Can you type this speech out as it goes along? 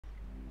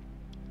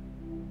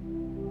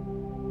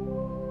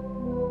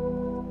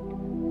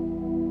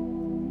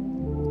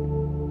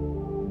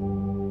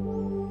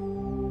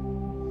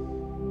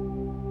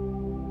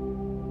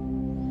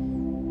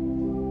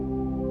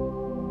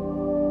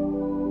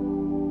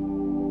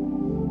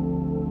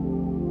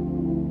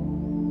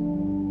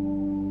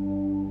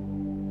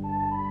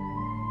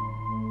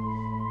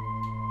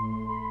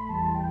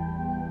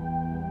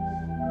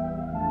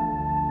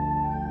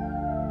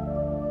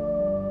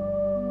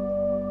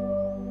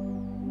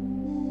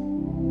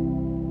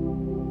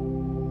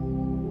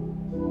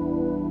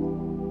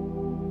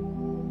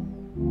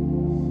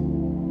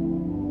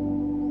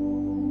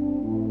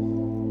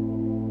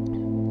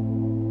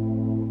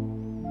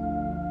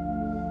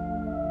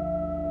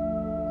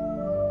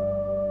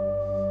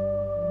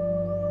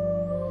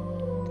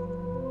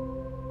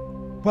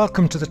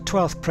Welcome to the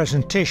 12th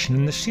presentation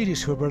in the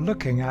series where we're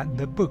looking at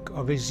the book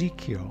of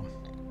Ezekiel.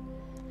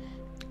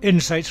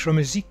 Insights from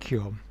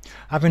Ezekiel.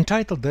 I've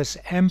entitled this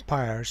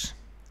Empires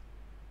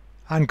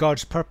and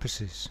God's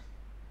Purposes.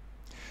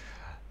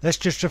 Let's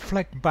just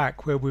reflect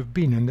back where we've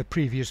been in the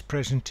previous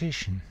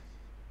presentation.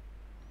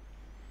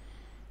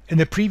 In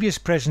the previous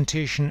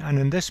presentation and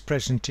in this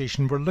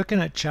presentation we're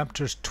looking at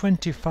chapters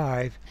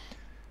 25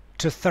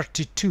 to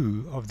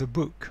 32 of the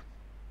book.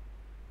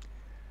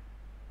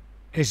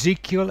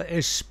 Ezekiel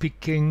is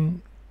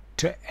speaking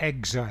to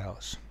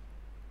exiles,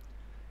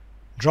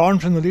 drawn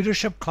from the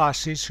leadership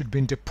classes who'd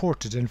been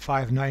deported in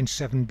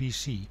 597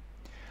 BC.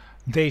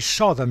 They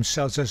saw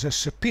themselves as a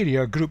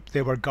superior group.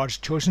 They were God's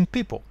chosen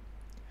people,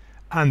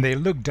 and they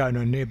looked down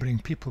on neighbouring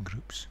people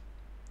groups.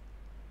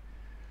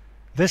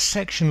 This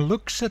section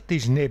looks at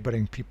these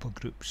neighbouring people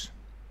groups.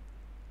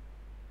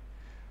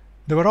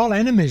 They were all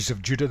enemies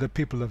of Judah, the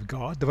people of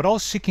God. They were all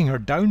seeking her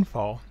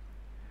downfall.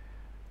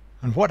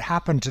 And what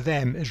happened to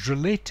them is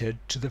related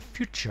to the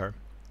future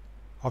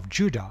of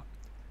Judah,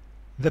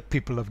 the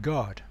people of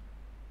God.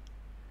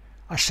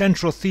 A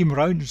central theme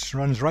runs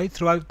right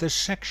throughout this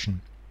section.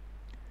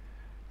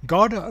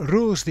 God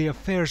rules the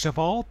affairs of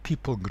all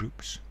people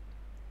groups,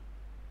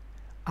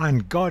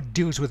 and God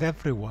deals with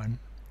everyone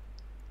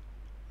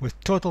with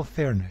total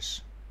fairness.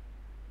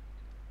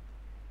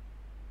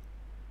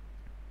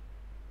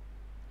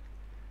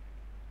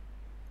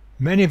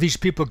 Many of these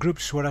people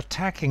groups were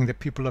attacking the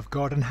people of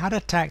God and had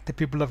attacked the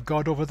people of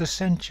God over the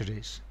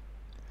centuries.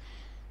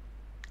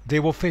 They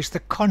will face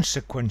the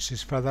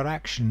consequences for their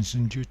actions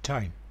in due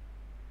time.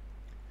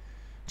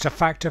 It's a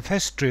fact of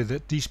history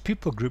that these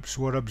people groups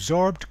were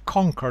absorbed,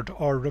 conquered,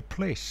 or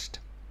replaced.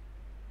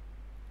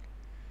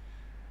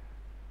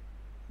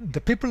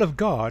 The people of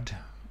God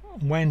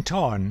went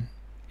on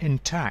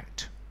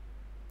intact.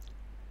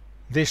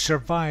 They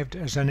survived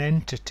as an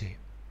entity.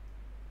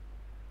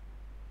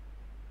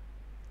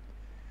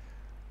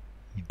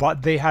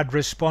 But they had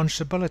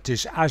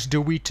responsibilities, as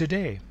do we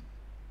today.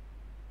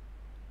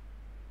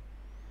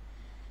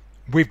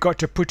 We've got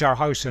to put our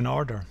house in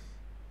order.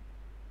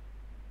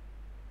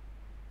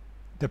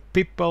 The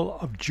people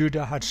of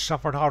Judah had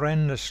suffered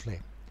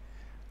horrendously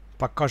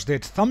because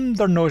they'd thumbed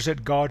their nose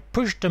at God,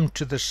 pushed him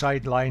to the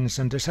sidelines,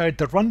 and decided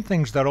to run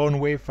things their own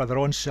way for their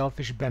own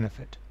selfish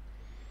benefit.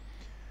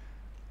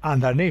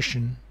 And their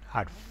nation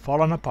had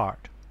fallen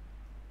apart.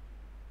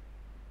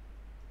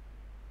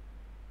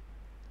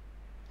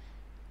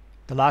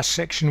 The last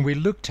section we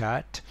looked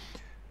at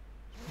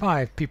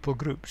 5 people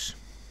groups.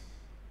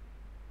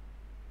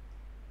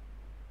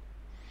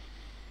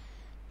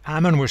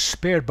 Ammon was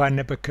spared by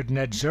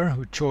Nebuchadnezzar,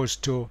 who chose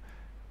to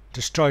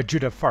destroy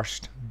Judah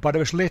first, but it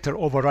was later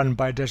overrun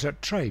by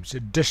desert tribes.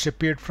 It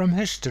disappeared from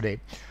history.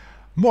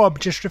 Moab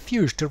just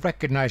refused to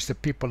recognize the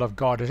people of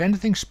God as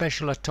anything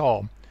special at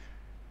all.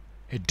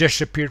 It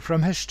disappeared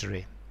from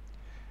history.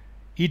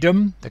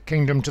 Edom, the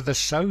kingdom to the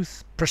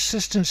south,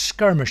 persistent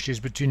skirmishes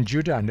between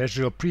Judah and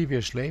Israel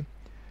previously.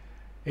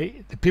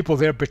 The people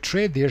there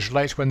betrayed the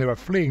Israelites when they were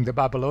fleeing the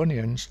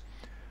Babylonians.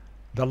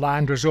 The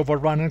land was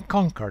overrun and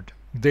conquered.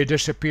 They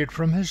disappeared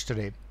from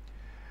history.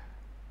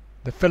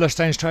 The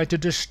Philistines tried to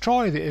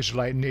destroy the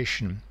Israelite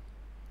nation.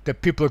 The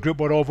people group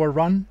were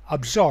overrun,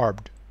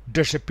 absorbed,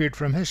 disappeared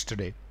from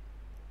history.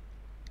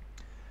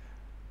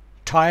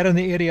 Tyre and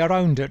the area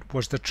around it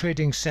was the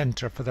trading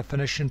centre for the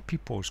Phoenician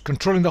peoples,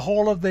 controlling the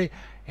whole of the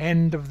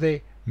end of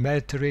the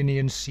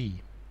Mediterranean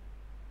Sea.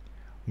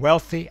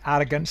 Wealthy,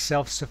 arrogant,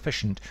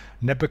 self-sufficient,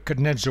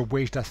 Nebuchadnezzar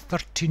waged a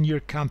 13-year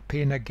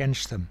campaign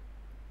against them.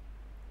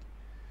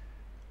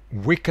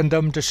 Weakened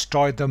them,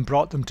 destroyed them,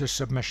 brought them to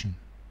submission.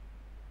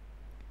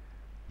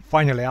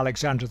 Finally,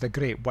 Alexander the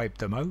Great wiped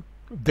them out.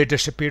 They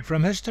disappeared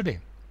from history.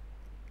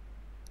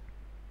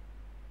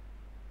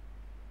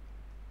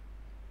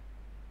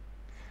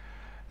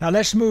 Now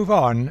let's move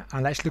on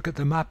and let's look at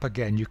the map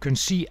again. You can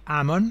see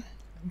Ammon,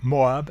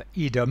 Moab,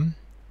 Edom,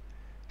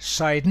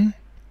 Sidon,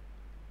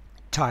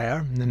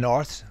 Tyre in the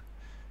north.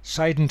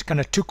 Sidon kind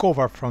of took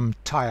over from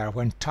Tyre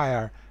when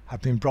Tyre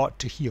had been brought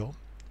to heel,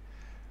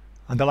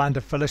 and the land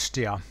of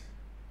Philistia,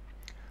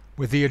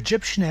 with the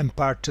Egyptian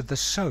Empire to the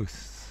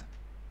south.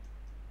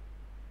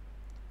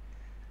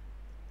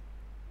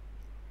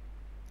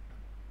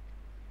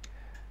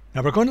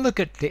 Now we're going to look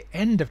at the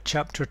end of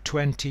chapter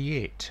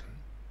 28.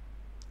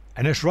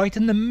 And it's right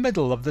in the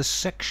middle of this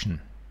section.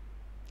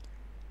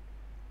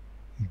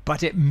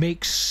 But it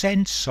makes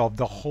sense of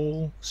the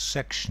whole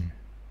section.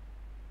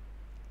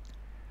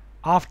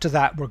 After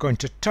that, we're going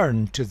to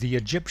turn to the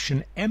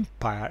Egyptian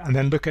Empire and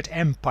then look at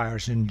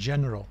empires in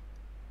general.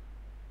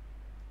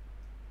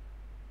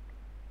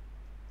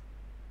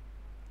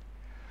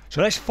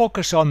 So let's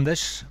focus on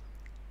this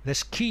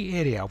key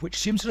area, which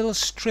seems a little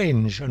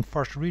strange on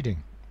first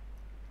reading.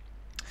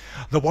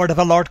 The word of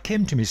the Lord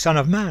came to me, Son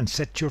of man,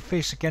 set your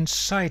face against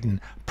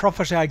Sidon,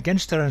 prophesy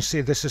against her and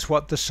say, this is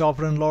what the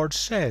sovereign Lord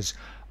says.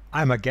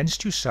 I am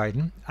against you,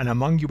 Sidon, and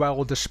among you I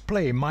will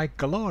display my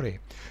glory.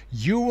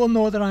 You will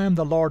know that I am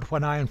the Lord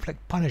when I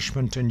inflict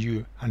punishment on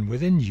you, and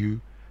within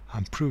you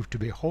am proved to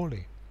be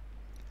holy.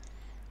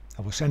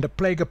 I will send a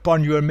plague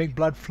upon you and make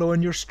blood flow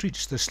in your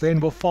streets. The slain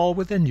will fall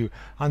within you,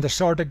 and the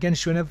sword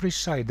against you on every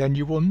side. Then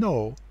you will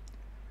know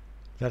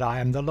that I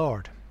am the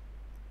Lord.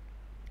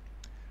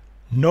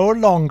 No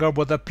longer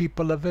will the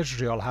people of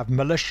Israel have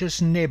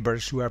malicious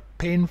neighbours who are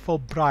painful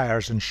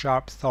briars and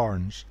sharp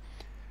thorns.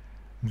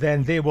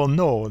 Then they will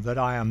know that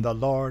I am the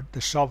Lord,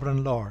 the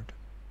sovereign Lord.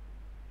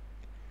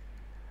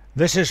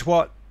 This is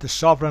what the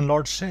sovereign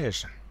Lord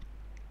says.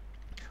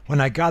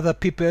 When I gather the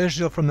people of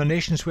Israel from the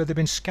nations where they've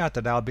been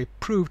scattered, I'll be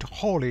proved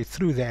holy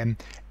through them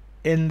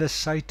in the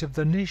sight of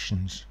the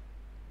nations.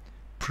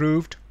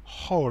 Proved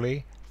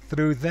holy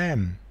through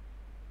them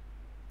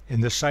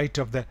in the sight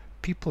of the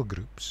people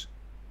groups.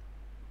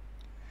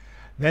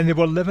 Then they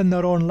will live in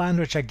their own land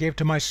which I gave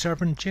to my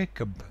servant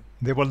Jacob.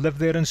 They will live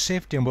there in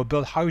safety and will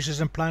build houses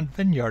and plant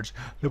vineyards.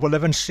 They will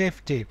live in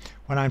safety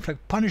when I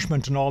inflict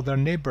punishment on all their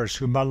neighbours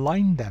who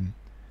malign them.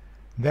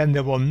 Then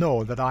they will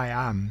know that I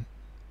am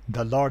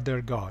the Lord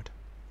their God.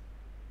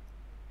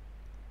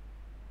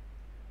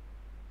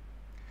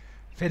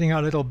 Fading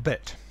out a little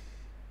bit.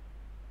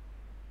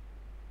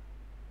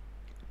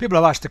 People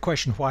have asked the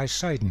question, why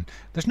Sidon?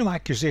 There's no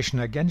accusation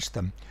against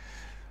them.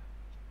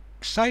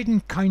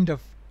 Sidon kind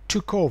of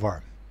took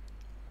over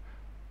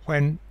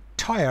when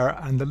Tyre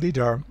and the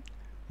leader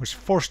was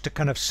forced to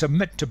kind of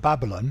submit to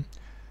Babylon.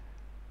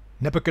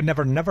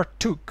 Nebuchadnezzar never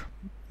took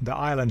the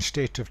island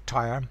state of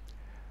Tyre,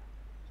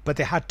 but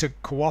they had to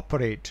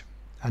cooperate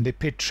and they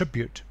paid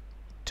tribute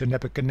to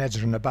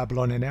Nebuchadnezzar and the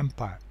Babylonian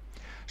Empire.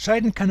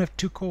 Sidon kind of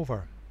took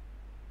over,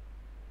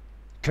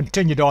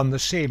 continued on the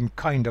same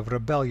kind of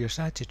rebellious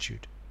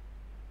attitude.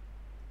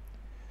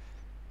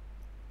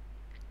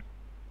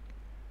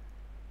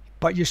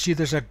 But you see,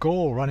 there's a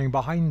goal running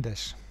behind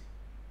this.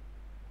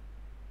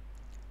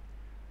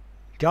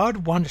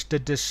 God wants to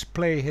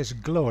display his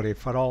glory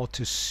for all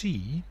to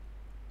see,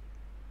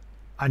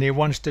 and he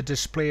wants to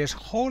display his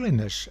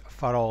holiness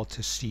for all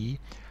to see,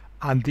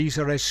 and these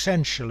are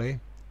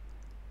essentially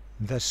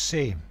the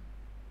same.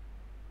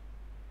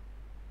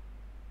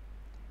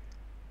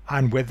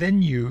 And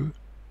within you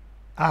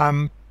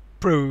am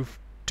proved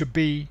to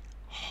be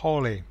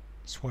holy.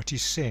 That's what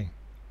he's saying.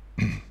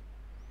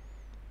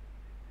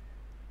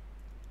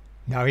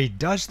 Now he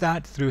does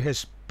that through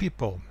his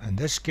people, in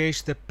this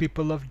case the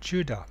people of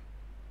Judah.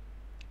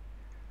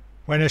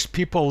 When his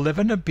people live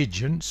in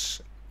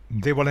obedience,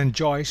 they will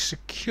enjoy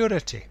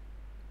security.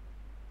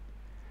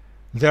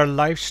 Their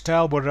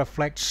lifestyle will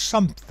reflect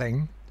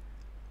something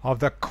of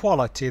the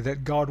quality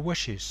that God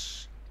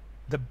wishes,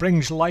 that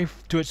brings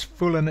life to its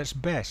full and its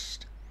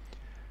best.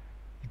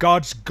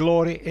 God's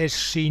glory is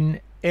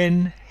seen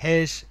in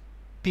his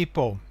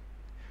people.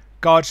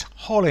 God's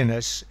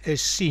holiness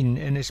is seen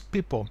in his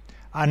people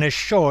and is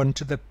shown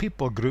to the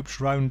people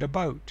groups round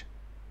about.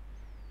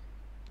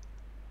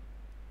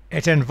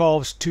 It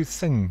involves two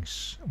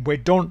things. We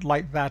don't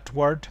like that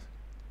word.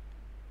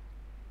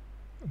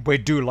 We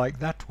do like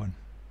that one.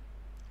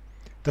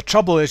 The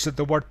trouble is that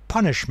the word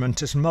punishment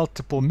has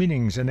multiple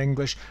meanings in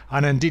English,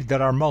 and indeed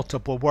there are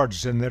multiple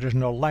words in the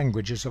original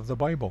languages of the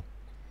Bible.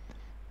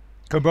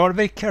 So be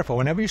very careful.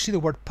 Whenever you see the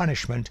word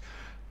punishment,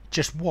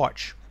 just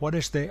watch. What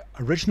is the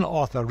original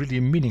author really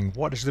meaning?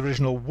 What is the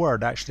original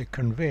word actually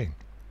conveying?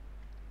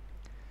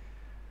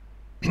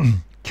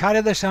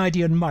 Carry this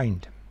idea in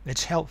mind.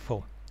 It's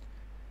helpful.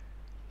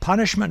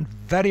 Punishment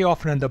very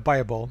often in the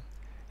Bible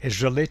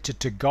is related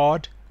to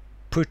God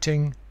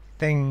putting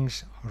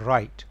things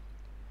right.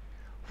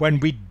 When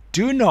we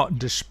do not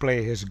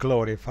display his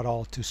glory for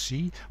all to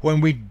see, when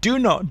we do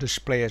not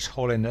display his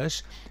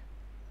holiness,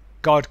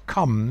 God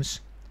comes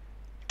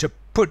to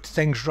put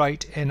things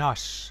right in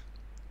us.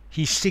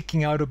 He's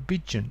seeking our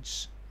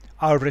obedience,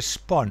 our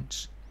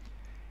response.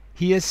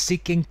 He is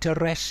seeking to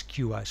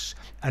rescue us.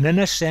 And in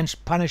a sense,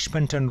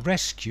 punishment and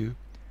rescue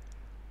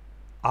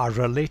are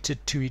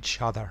related to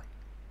each other.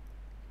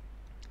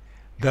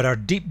 There are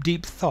deep,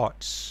 deep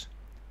thoughts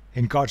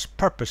in God's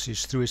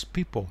purposes through his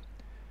people.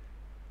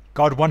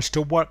 God wants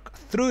to work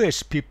through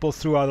his people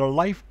through our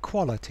life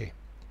quality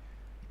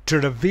to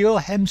reveal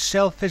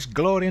himself, his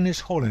glory and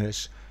his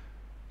holiness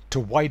to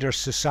wider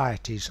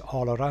societies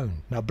all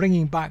around. Now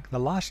bringing back the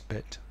last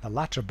bit, the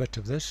latter bit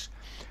of this,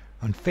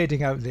 and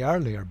fading out the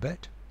earlier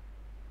bit,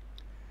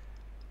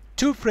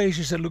 two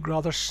phrases that look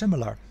rather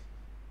similar.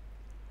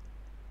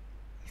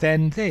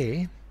 Then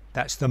they,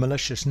 that's the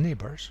malicious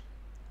neighbours,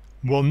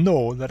 will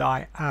know that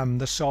I am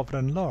the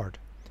sovereign Lord.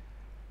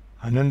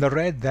 And in the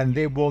red, then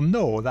they will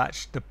know,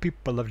 that's the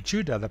people of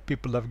Judah, the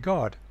people of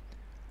God,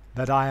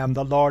 that I am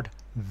the Lord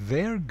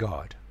their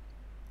God.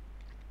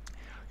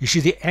 You see,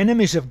 the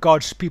enemies of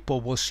God's people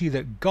will see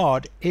that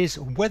God is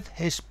with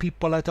his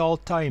people at all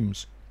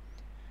times.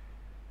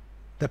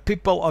 The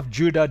people of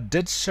Judah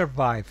did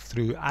survive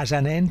through as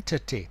an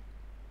entity.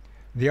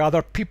 The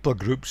other people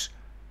groups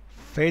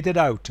faded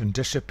out and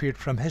disappeared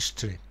from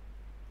history.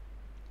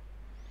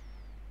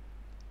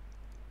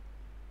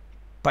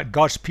 But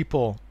God's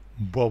people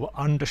will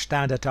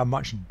understand at a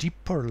much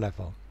deeper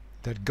level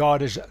that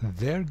God is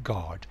their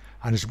God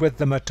and is with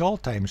them at all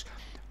times.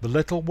 The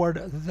little word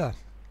the.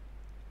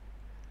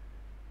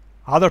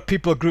 Other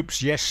people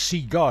groups, yes,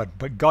 see God,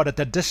 but God at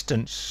a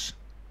distance.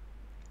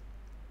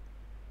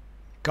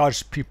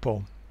 God's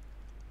people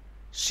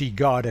see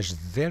God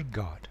as their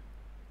God.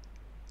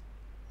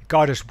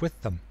 God is with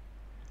them.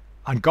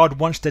 And God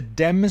wants to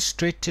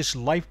demonstrate His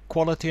life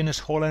quality and His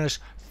holiness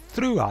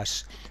through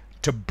us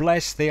to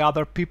bless the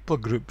other people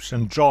groups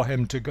and draw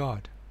Him to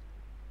God.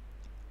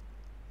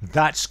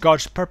 That's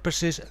God's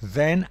purposes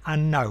then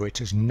and now. It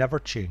has never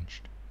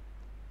changed.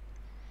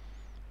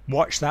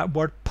 Watch that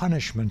word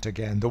punishment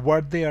again. The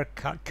word there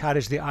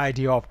carries the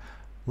idea of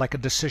like a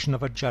decision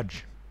of a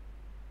judge.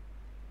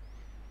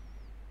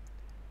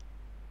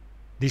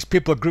 These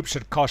people groups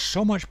had caused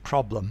so much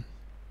problem,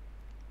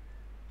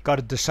 God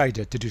had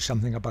decided to do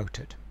something about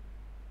it.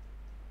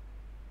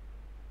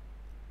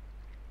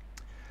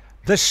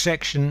 This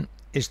section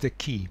is the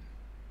key.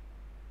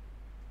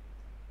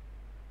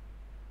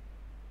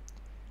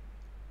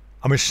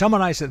 And we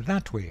summarize it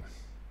that way.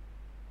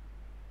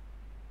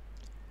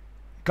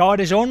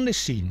 God is only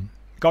seen,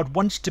 God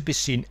wants to be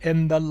seen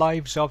in the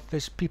lives of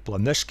His people,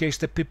 in this case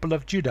the people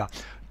of Judah,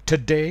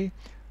 today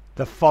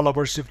the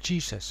followers of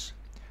Jesus.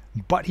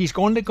 But He's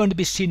only going to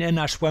be seen in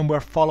us when we're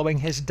following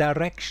His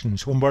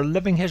directions, when we're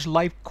living His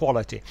life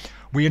quality.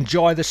 We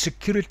enjoy the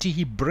security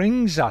He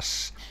brings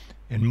us,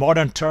 in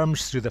modern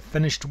terms, through the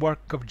finished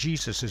work of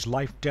Jesus, His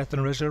life, death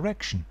and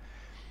resurrection.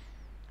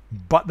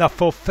 But the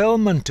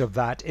fulfillment of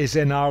that is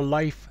in our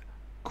life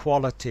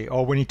quality,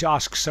 or we need to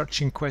ask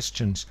searching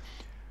questions.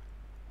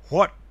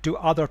 What do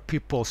other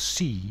people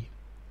see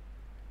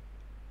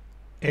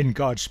in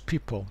God's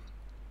people,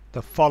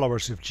 the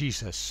followers of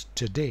Jesus,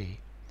 today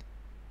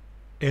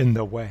in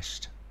the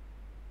West?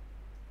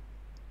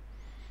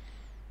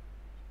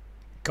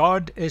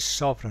 God is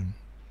sovereign,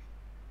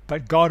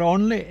 but God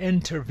only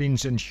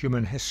intervenes in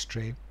human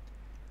history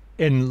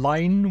in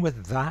line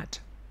with that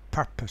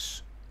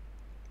purpose.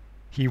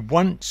 He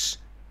wants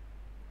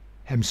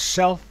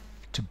Himself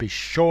to be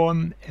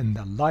shown in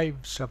the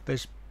lives of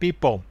His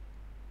people.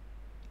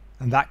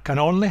 And that can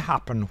only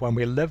happen when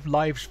we live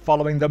lives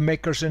following the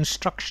Maker's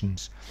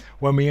instructions,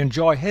 when we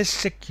enjoy His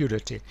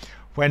security,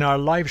 when our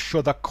lives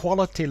show the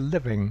quality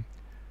living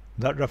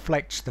that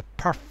reflects the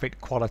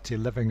perfect quality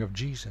living of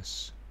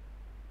Jesus.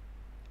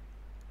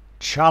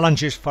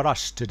 Challenges for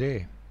us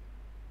today.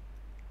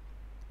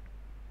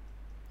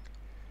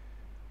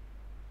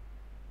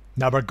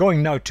 Now we're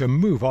going now to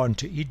move on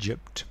to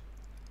Egypt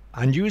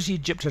and use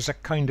Egypt as a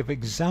kind of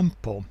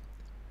example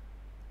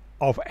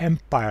of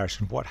empires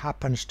and what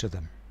happens to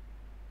them.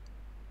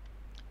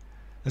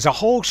 There's a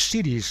whole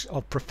series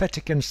of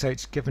prophetic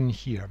insights given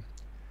here.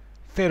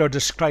 Pharaoh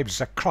describes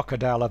as a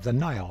crocodile of the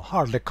Nile,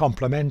 hardly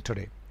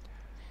complimentary.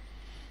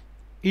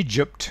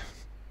 Egypt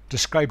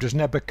described as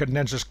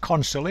Nebuchadnezzar's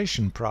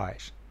consolation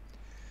prize.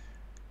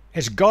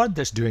 It's God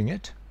that's doing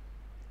it.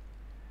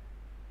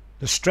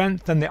 The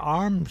strength in the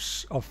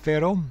arms of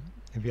Pharaoh.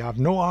 If you have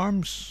no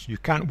arms, you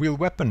can't wield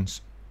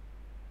weapons.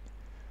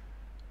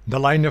 The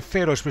line of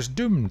pharaohs was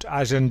doomed,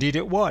 as indeed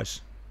it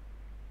was.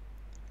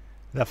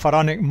 The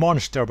pharaonic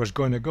monster was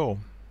going to go.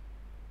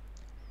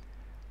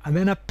 And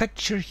then a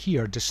picture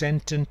here,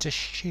 descent into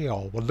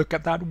Sheol. We'll look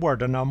at that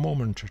word in a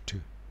moment or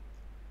two.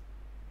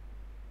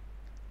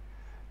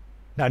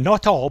 Now,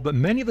 not all, but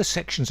many of the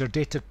sections are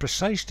dated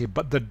precisely,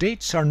 but the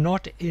dates are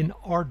not in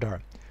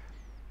order.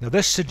 Now,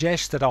 this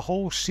suggests that a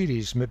whole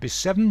series, maybe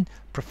 7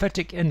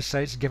 prophetic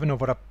insights given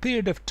over a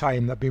period of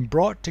time, have been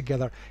brought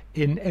together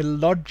in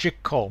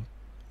illogical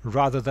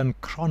rather than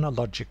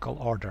chronological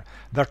order.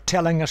 They're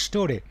telling a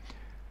story.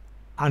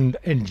 And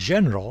in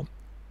general,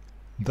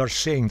 they're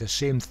saying the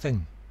same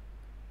thing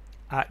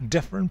at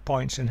different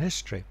points in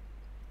history.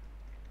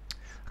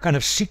 A kind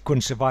of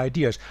sequence of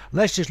ideas.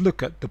 Let's just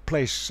look at the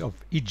place of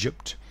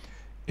Egypt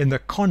in the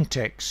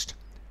context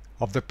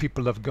of the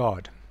people of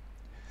God.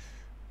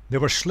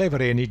 There was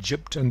slavery in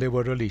Egypt and they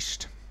were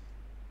released.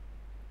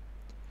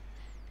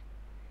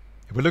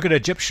 If we look at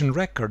Egyptian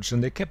records,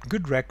 and they kept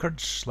good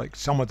records, like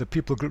some of the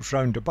people groups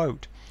round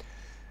about,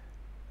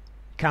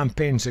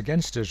 campaigns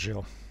against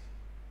Israel.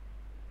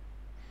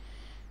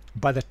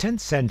 By the 10th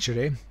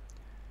century,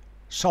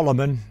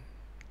 Solomon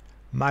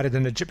married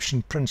an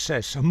Egyptian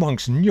princess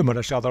amongst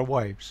numerous other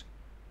wives,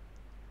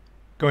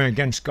 going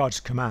against God's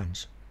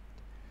commands.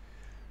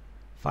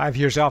 5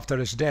 years after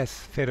his death,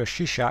 Pharaoh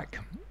Shishak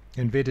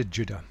invaded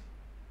Judah,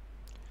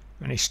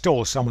 and he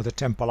stole some of the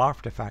temple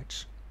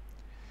artifacts.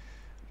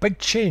 Big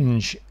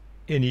change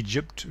in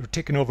Egypt, were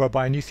taken over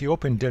by an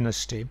Ethiopian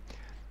dynasty,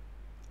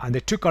 and they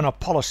took on a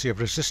policy of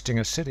resisting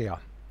Assyria.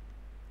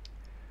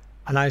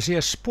 And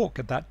Isaiah spoke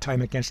at that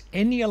time against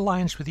any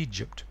alliance with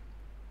Egypt.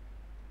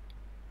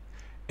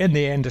 In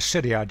the end,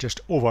 Assyria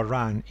just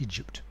overran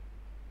Egypt.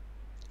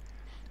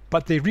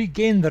 But they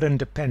regained their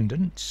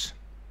independence.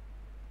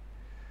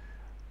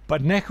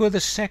 But Necho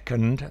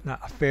II,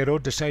 Pharaoh,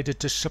 decided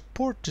to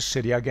support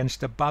Assyria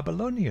against the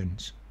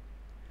Babylonians.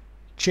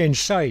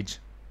 Changed sides.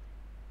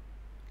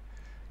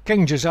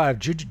 King Josiah of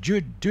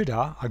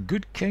Judah, a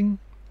good king,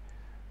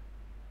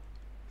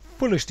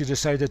 foolishly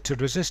decided to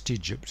resist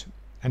Egypt,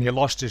 and he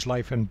lost his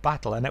life in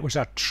battle, and it was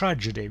a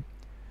tragedy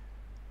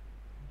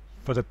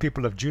for the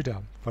people of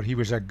Judah, for he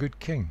was a good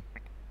king.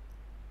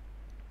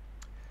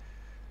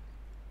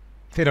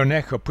 Pharaoh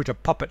Necho put a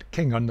puppet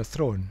king on the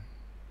throne,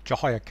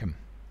 Jehoiakim.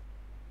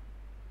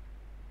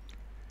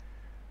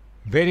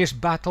 Various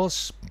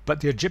battles,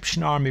 but the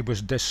Egyptian army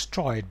was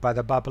destroyed by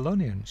the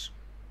Babylonians.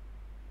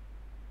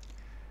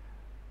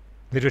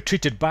 They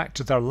retreated back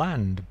to their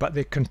land, but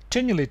they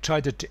continually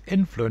tried to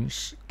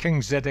influence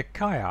King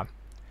Zedekiah,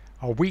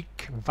 a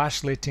weak,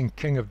 vacillating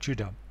king of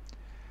Judah,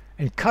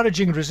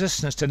 encouraging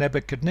resistance to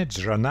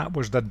Nebuchadnezzar, and that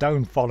was the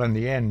downfall in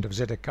the end of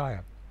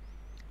Zedekiah.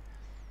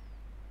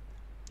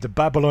 The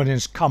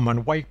Babylonians come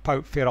and wipe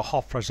out Pharaoh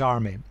Hophra's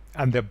army,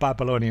 and the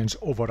Babylonians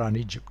overrun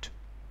Egypt.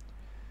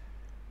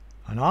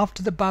 And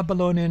after the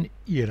Babylonian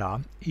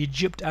era,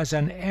 Egypt as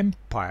an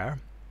empire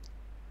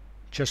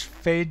just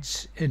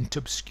fades into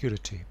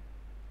obscurity.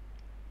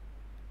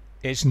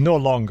 It's no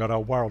longer a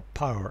world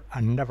power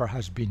and never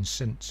has been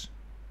since.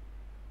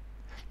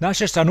 That's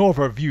just an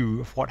overview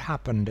of what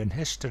happened in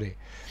history.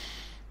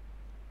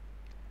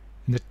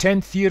 In the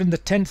 10th year, in the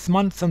 10th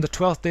month, on the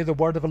 12th day, the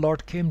word of the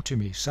Lord came to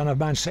me. Son of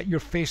man, set your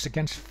face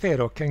against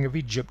Pharaoh, king of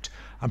Egypt,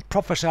 and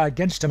prophesy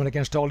against him and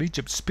against all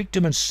Egypt. Speak to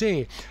him and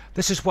say,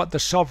 this is what the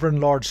sovereign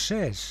Lord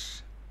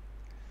says.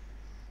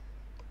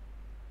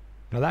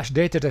 Now that's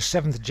dated as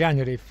 7th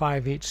January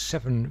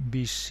 587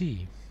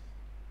 BC.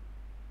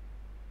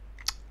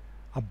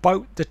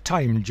 About the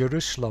time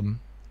Jerusalem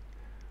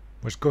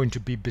was going to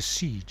be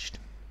besieged.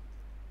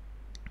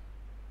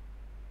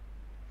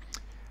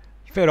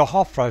 Pharaoh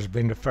Hophra has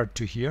been referred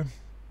to here.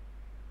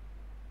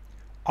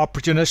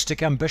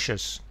 Opportunistic,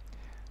 ambitious,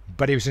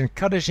 but he was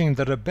encouraging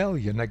the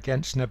rebellion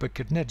against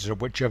Nebuchadnezzar,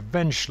 which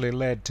eventually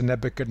led to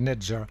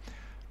Nebuchadnezzar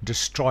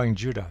destroying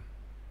Judah.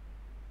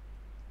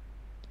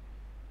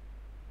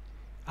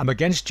 I'm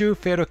against you,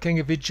 Pharaoh king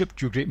of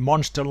Egypt, you great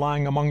monster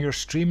lying among your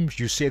streams.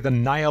 You say the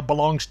Nile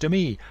belongs to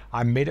me.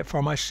 I made it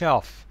for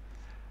myself.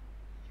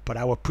 But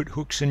I will put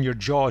hooks in your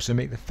jaws and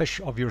make the fish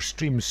of your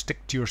streams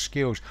stick to your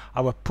scales.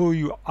 I will pull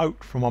you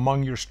out from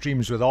among your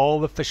streams with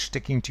all the fish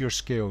sticking to your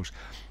scales.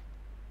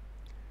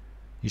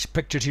 He's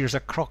pictured here as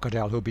a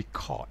crocodile who'll be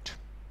caught.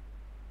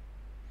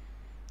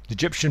 The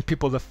Egyptian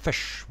people, the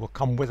fish, will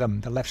come with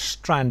him. They're left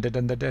stranded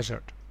in the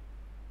desert.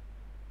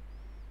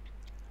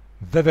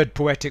 Vivid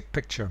poetic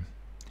picture.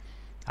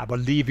 I will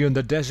leave you in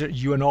the desert,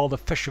 you and all the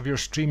fish of your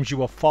streams. You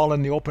will fall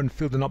in the open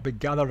field and not be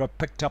gathered or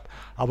picked up.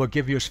 I will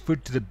give you as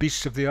food to the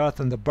beasts of the earth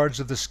and the birds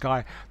of the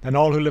sky. Then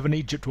all who live in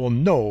Egypt will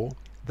know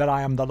that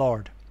I am the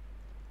Lord.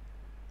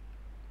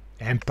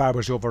 Empire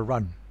was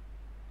overrun.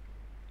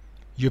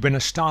 You've been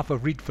a staff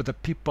of reed for the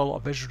people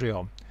of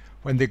Israel.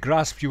 When they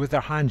grasped you with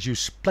their hands, you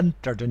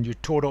splintered and you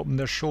tore open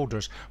their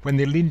shoulders. When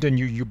they leaned on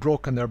you, you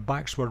broke and their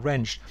backs were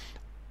wrenched.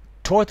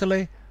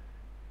 Totally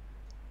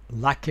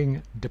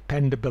lacking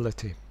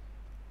dependability.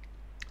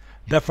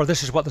 Therefore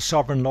this is what the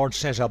sovereign Lord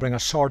says, I'll bring a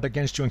sword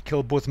against you and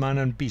kill both man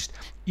and beast.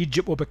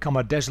 Egypt will become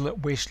a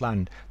desolate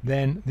wasteland.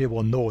 Then they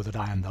will know that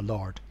I am the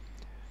Lord.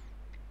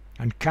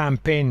 And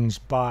campaigns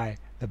by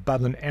the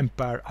Babylon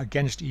Empire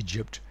against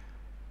Egypt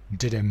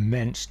did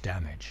immense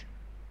damage.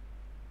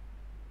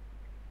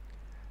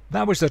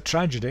 That was the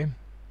tragedy.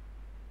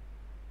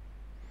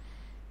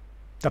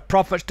 The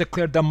prophets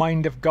declared the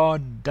mind of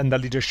God, and the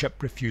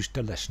leadership refused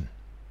to listen.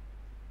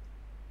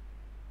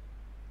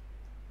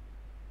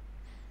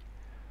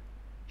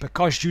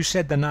 Because you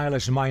said the Nile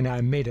is mine, I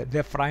made it.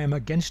 Therefore I am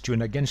against you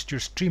and against your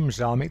streams.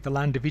 I'll make the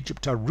land of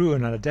Egypt a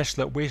ruin and a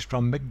desolate waste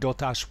from Migdol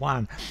to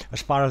Aswan,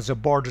 as far as the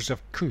borders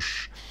of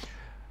Cush.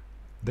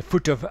 The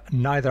foot of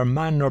neither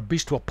man nor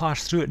beast will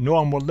pass through it. No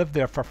one will live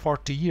there for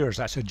 40 years.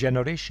 That's a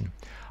generation.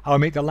 I will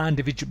make the land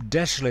of Egypt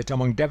desolate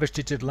among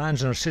devastated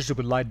lands, and her citizens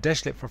will lie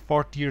desolate for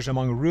 40 years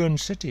among ruined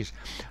cities.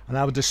 And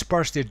I will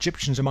disperse the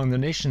Egyptians among the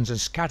nations and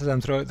scatter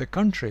them throughout the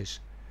countries.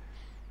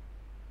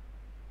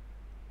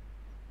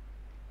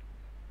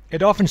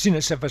 It often seen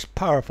itself as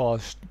powerful,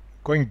 as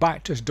going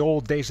back to the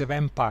old days of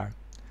empire.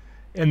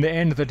 In the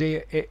end of the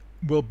day, it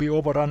will be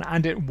overrun,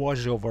 and it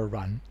was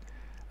overrun.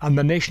 And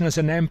the nation as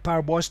an empire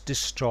was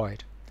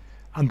destroyed,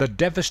 and the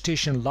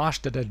devastation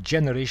lasted a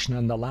generation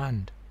in the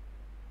land.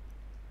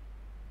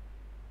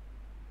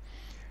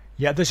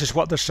 Yet this is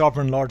what the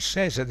sovereign Lord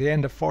says, at the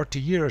end of 40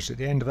 years, at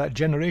the end of that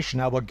generation,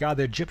 I will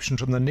gather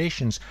Egyptians from the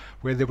nations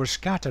where they were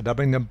scattered. I'll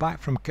bring them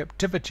back from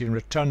captivity and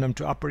return them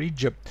to Upper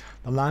Egypt,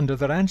 the land of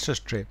their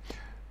ancestry.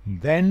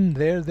 Then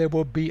there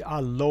will be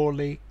a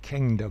lowly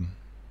kingdom.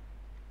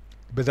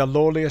 But the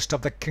lowliest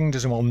of the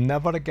kingdoms will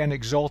never again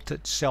exalt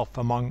itself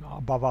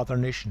above other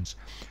nations.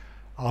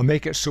 I'll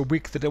make it so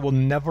weak that it will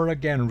never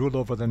again rule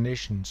over the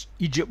nations.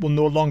 Egypt will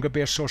no longer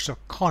be a source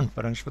of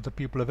confidence for the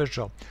people of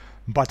Israel,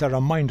 but a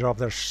reminder of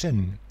their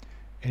sin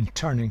in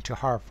turning to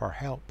her for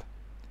help.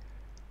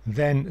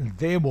 Then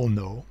they will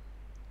know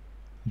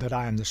that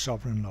I am the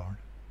sovereign Lord.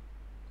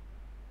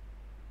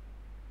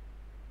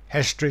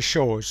 History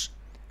shows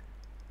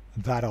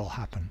that all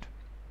happened.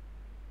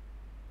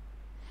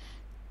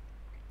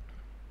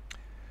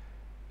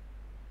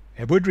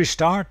 It would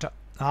restart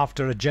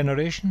after a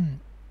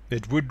generation.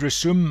 It would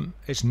resume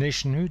its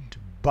nationhood,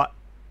 but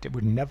it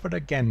would never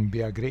again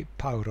be a great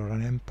power or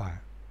an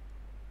empire.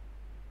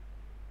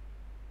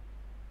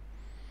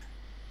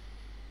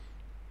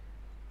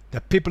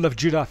 The people of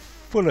Judah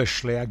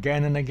foolishly,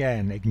 again and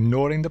again,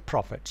 ignoring the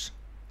prophets,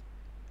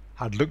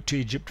 had looked to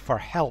Egypt for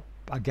help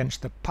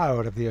against the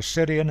power of the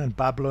Assyrian and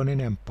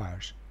Babylonian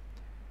empires.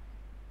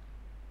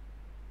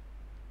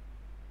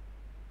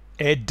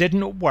 It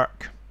didn't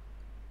work.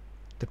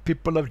 The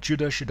people of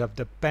Judah should have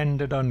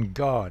depended on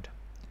God,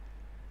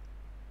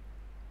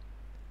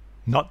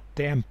 not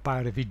the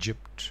empire of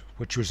Egypt,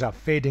 which was a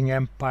fading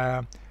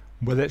empire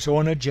with its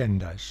own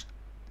agendas,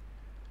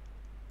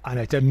 and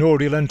it had no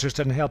real interest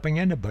in helping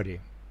anybody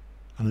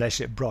unless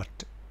it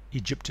brought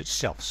Egypt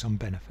itself some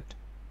benefit.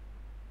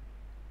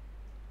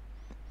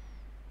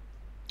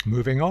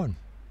 Moving on.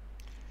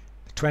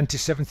 The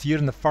 27th year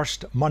in the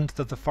first month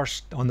of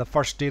on the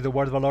first day the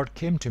word of the Lord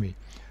came to me.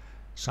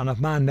 Son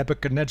of man,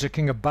 Nebuchadnezzar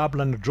king of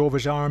Babylon drove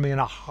his army in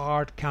a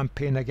hard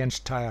campaign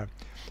against Tyre.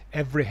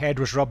 Every head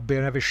was rubbed bare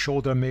and every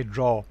shoulder made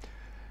raw.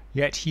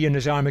 Yet he and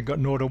his army got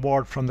no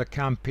reward from the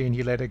campaign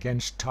he led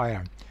against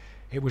Tyre.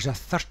 It was a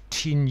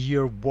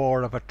 13-year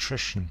war of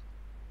attrition.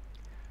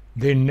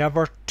 They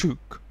never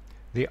took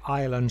the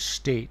island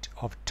state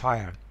of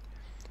Tyre.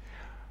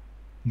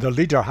 The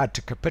leader had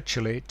to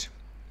capitulate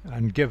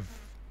and give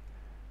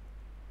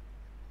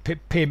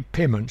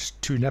payments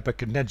to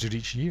Nebuchadnezzar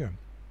each year.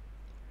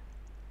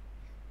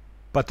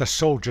 But the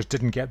soldiers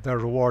didn't get their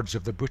rewards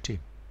of the booty.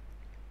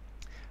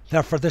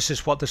 Therefore this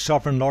is what the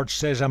sovereign Lord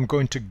says: I'm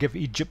going to give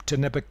Egypt to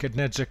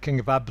Nebuchadnezzar king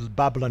of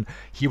Babylon.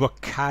 He will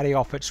carry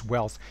off its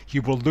wealth. He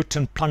will loot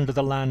and plunder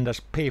the land as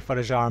pay for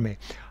his army.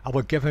 I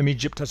will give him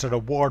Egypt as a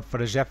reward for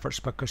his efforts,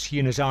 because he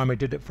and his army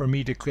did it for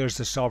me, declares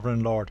the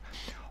sovereign Lord.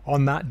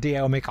 On that day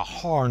I will make a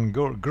horn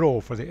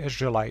grow for the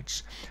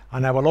Israelites,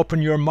 and I will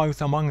open your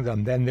mouth among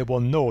them. Then they will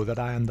know that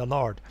I am the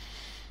Lord.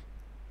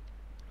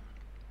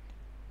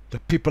 The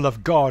people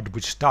of God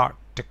would start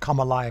to come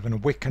alive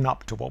and waken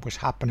up to what was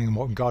happening and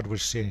what God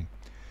was saying.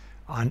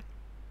 And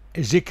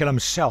Ezekiel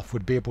himself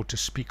would be able to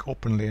speak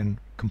openly and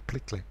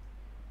completely.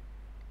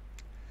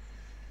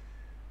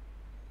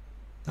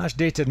 That's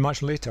dated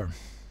much later.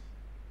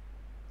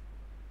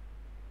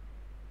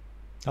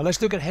 Now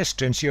let's look at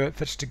history and see how it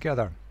fits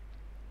together.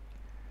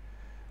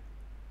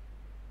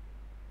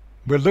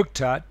 We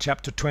looked at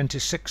chapter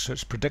 26,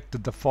 which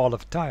predicted the fall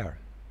of Tyre.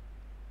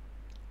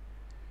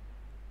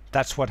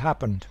 That's what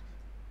happened.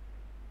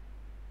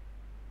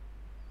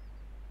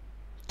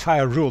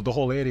 Tyre ruled the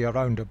whole area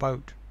round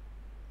about.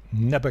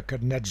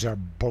 Nebuchadnezzar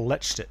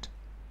blitzed it.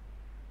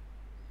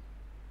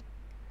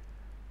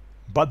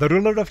 But the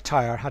ruler of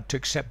Tyre had to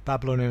accept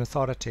Babylonian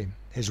authority.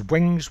 His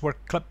wings were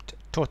clipped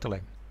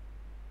totally.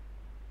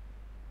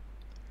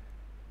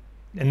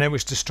 And it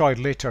was destroyed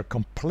later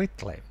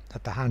completely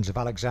at the hands of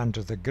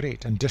Alexander the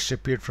Great and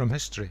disappeared from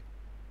history.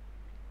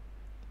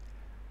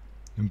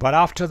 But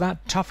after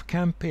that tough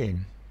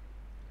campaign,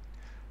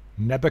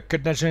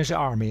 Nebuchadnezzar's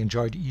army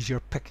enjoyed easier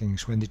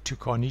pickings when they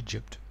took on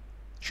Egypt.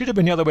 Should have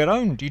been the other way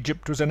around.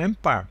 Egypt was an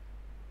empire.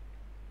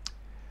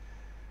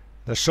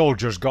 The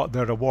soldiers got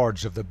their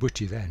rewards of the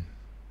booty then.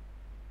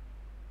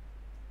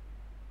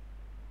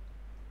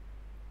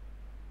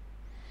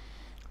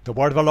 The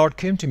word of the Lord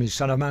came to me: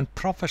 Son of man,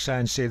 prophesy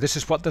and say, this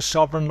is what the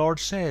sovereign Lord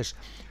says.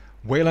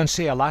 Wail and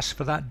say, alas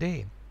for that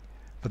day.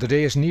 For the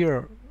day is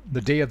near,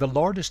 the day of the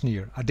Lord is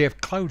near, a day of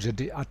clouds,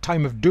 a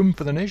time of doom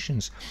for the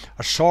nations.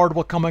 A sword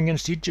will come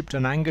against Egypt,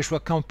 and anguish will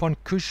come upon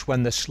Cush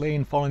when the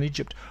slain fall in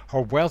Egypt.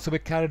 Her wealth will be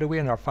carried away,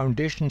 and her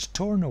foundations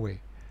torn away.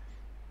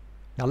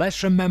 Now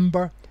let's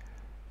remember,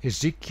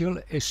 Ezekiel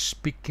is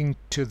speaking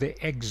to the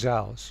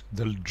exiles,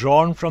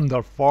 drawn from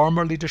the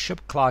former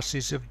leadership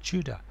classes of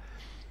Judah.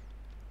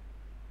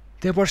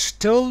 They were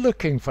still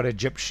looking for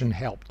Egyptian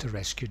help to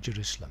rescue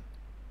Jerusalem.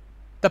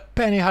 The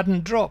penny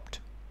hadn't dropped.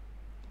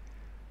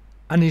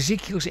 And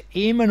Ezekiel's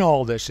aim in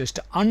all this is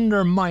to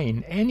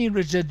undermine any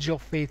residual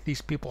faith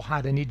these people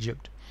had in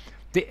Egypt.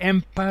 The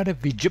empire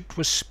of Egypt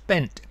was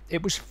spent.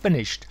 It was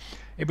finished.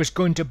 It was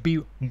going to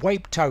be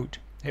wiped out.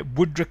 It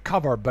would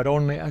recover, but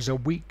only as a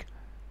weak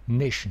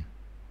nation.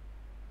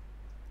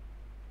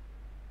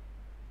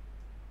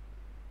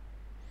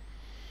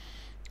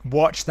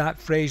 Watch that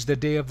phrase, the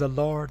day of the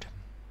Lord.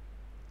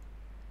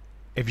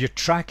 If you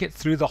track it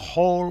through the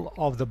whole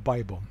of the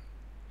Bible,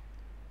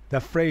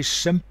 the phrase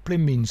simply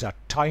means a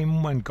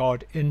time when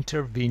God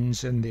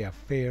intervenes in the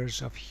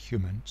affairs of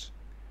humans.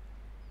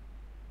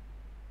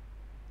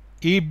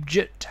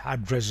 Egypt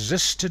had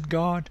resisted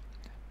God,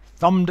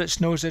 thumbed its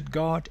nose at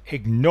God,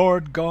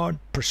 ignored God,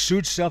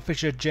 pursued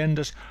selfish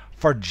agendas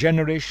for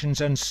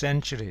generations and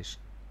centuries.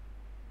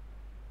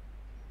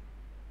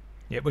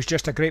 It was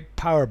just a great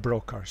power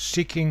broker,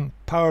 seeking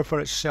power for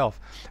itself,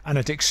 and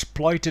it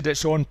exploited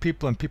its own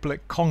people and people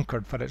it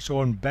conquered for its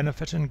own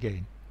benefit and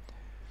gain.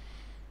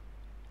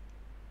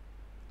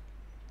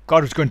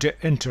 God was going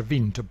to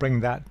intervene to bring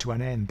that to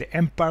an end. The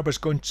empire was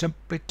going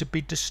simply to be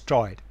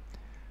destroyed.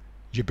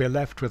 You'd be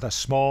left with a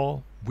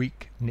small,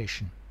 weak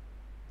nation.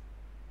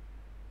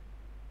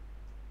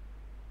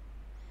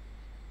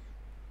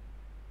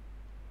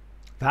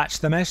 That's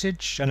the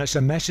message, and it's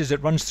a message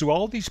that runs through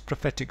all these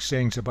prophetic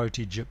sayings about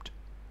Egypt.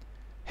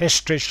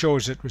 History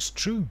shows it was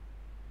true.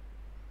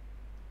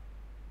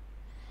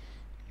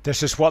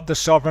 This is what the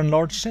sovereign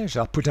Lord says: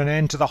 I'll put an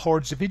end to the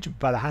hordes of Egypt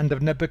by the hand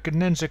of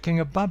Nebuchadnezzar, king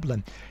of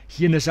Babylon.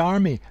 He and his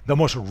army, the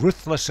most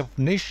ruthless of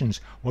nations,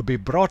 will be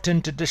brought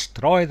in to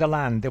destroy the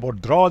land. They will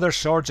draw their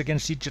swords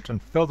against Egypt and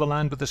fill the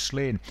land with the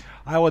slain.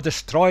 I will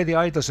destroy the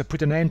idols and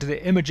put an end to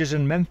the images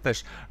in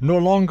Memphis. No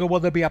longer will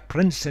there be a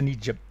prince in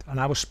Egypt, and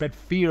I will spread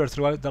fear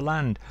throughout the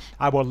land.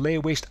 I will lay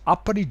waste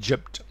Upper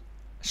Egypt,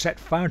 set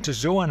fire to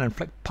Zoan, and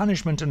inflict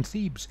punishment on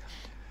Thebes.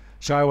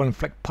 So I will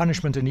inflict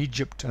punishment in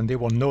Egypt, and they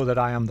will know that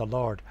I am the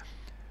Lord.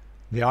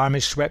 The army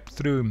swept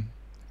through,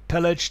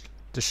 pillaged,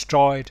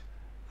 destroyed,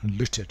 and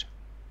looted.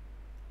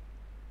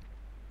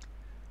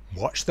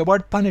 Watch the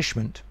word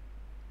punishment.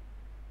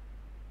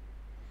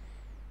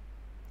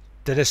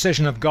 The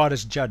decision of God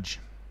as judge.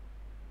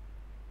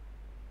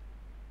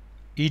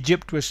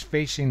 Egypt was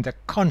facing the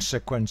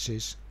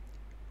consequences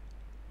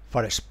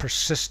for its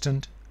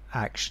persistent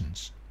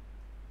actions.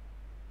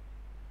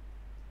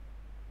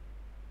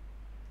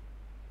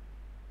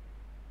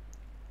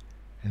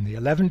 In the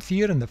 11th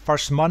year, in the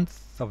first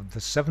month of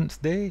the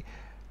 7th day,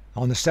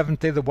 on the 7th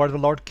day the word of the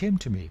Lord came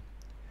to me.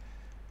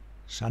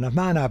 Son of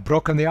man, I have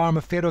broken the arm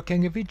of Pharaoh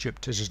king of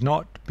Egypt. It has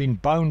not been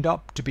bound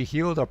up to be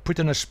healed, or put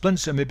in a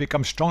splint so it may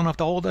become strong enough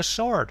to hold a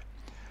sword.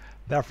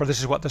 Therefore this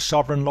is what the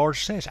sovereign Lord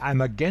says: I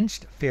am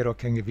against Pharaoh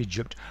king of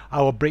Egypt.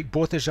 I will break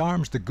both his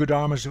arms, the good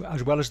arm as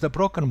well as the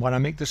broken one,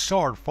 and make the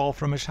sword fall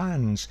from his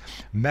hands.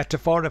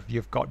 Metaphor: if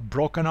you've got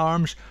broken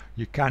arms,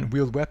 you can't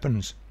wield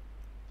weapons.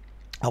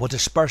 I will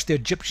disperse the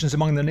Egyptians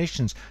among the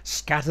nations,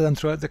 scatter them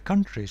throughout the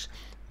countries.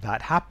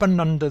 That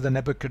happened under the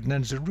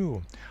Nebuchadnezzar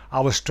rule. I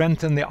will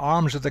strengthen the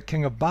arms of the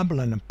king of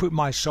Babylon and put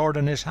my sword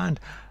in his hand,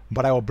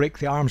 but I will break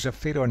the arms of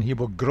Pharaoh, and he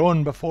will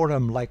groan before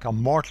him like a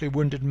mortally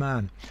wounded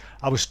man.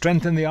 I will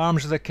strengthen the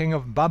arms of the king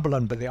of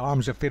Babylon, but the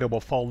arms of Pharaoh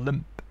will fall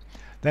limp.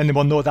 Then they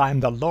will know that I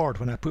am the Lord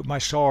when I put my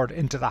sword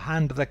into the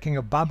hand of the king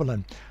of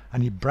Babylon,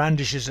 and he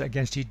brandishes it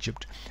against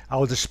Egypt. I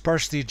will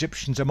disperse the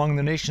Egyptians among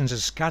the nations and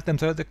scatter them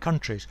throughout the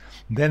countries.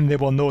 Then they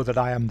will know that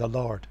I am the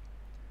Lord.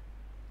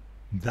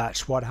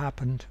 That's what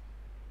happened.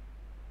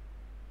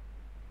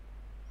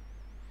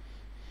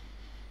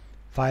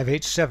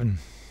 587.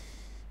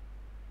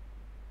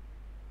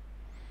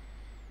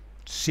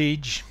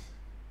 Siege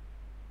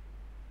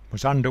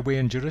was underway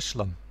in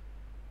Jerusalem.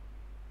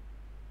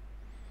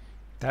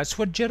 That's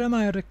what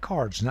Jeremiah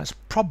records, and that's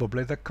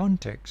probably the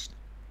context.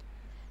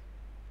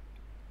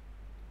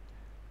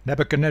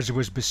 Nebuchadnezzar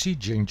was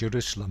besieging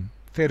Jerusalem.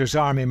 Pharaoh's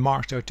army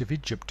marched out of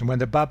Egypt, and when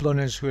the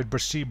Babylonians who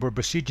were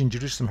besieging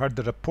Jerusalem heard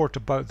the report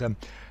about them,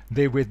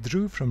 they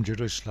withdrew from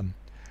Jerusalem.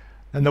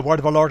 Then the word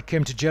of the Lord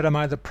came to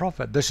Jeremiah the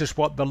prophet: This is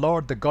what the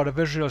Lord, the God of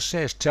Israel,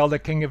 says: Tell the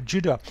king of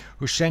Judah,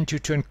 who sent you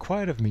to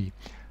inquire of me,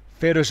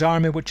 Pharaoh's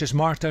army which has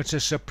marched out to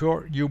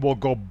support you will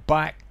go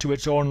back to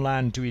its own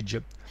land, to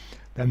Egypt.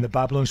 Then the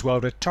Babylonians will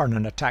return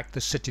and attack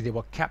the city. They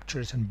will capture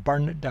it and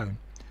burn it down.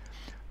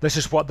 This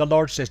is what the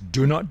Lord says: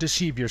 Do not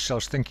deceive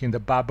yourselves, thinking the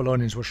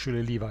Babylonians will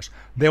surely leave us.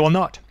 They will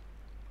not.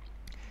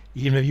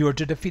 Even if you were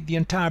to defeat the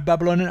entire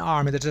Babylonian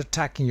army that is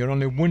attacking you, and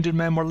only wounded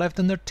men were left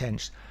in their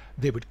tents,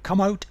 they would come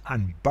out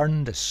and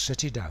burn the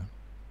city down.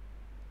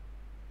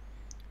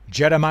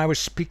 Jeremiah was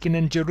speaking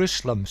in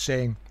Jerusalem,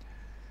 saying,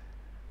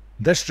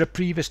 This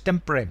reprieve is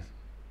temporary.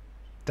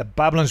 The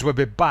Babylonians will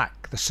be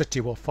back. The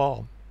city will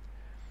fall.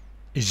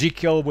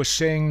 Ezekiel was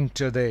saying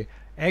to the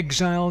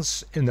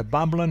exiles in the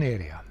Babylon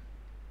area,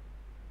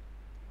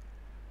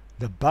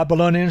 The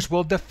Babylonians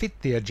will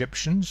defeat the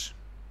Egyptians.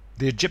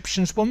 The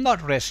Egyptians will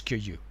not rescue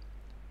you.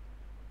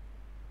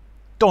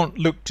 Don't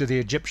look to the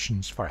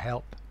Egyptians for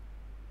help.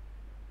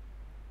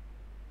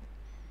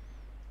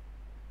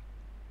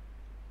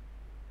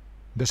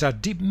 There's a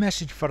deep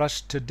message for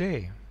us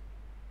today.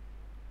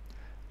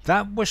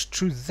 That was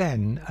true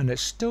then, and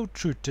it's still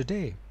true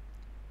today.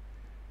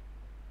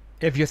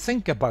 If you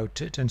think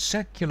about it, in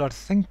secular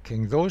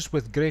thinking, those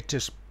with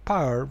greatest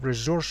power,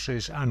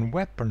 resources, and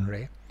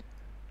weaponry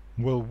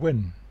will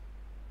win.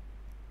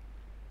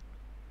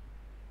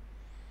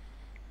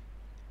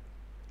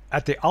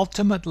 At the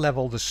ultimate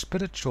level, the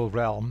spiritual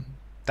realm,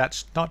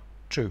 that's not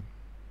true.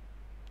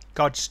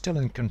 God's still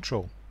in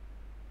control.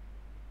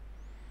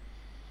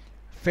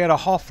 Pharaoh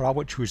Hophra,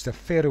 which was the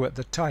Pharaoh at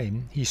the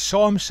time, he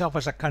saw himself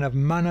as a kind of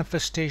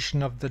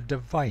manifestation of the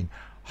divine.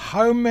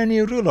 How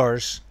many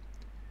rulers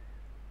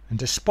and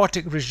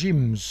despotic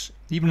regimes,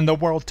 even in the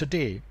world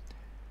today,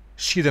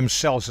 see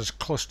themselves as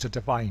close to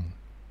divine?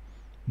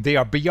 They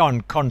are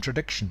beyond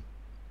contradiction.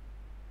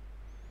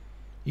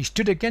 He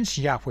stood against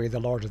Yahweh, the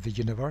Lord of the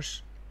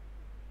universe.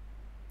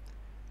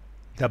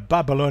 The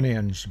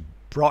Babylonians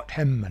brought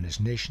him and his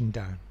nation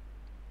down.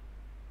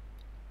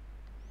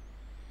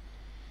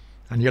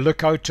 And you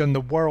look out in the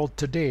world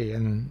today,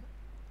 and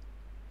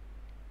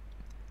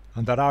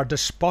there are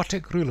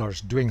despotic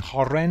rulers doing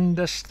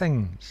horrendous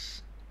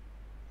things.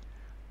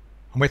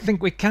 And we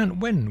think we can't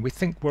win. We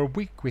think we're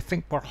weak. We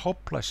think we're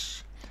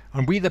hopeless.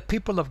 And we, the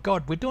people of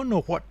God, we don't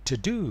know what to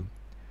do.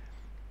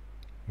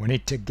 We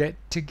need to get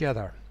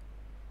together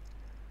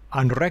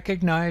and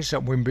recognize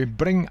that when we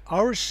bring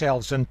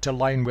ourselves into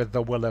line with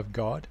the will of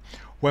God,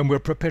 when we're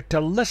prepared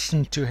to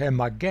listen to Him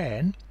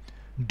again,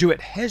 do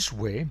it His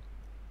way,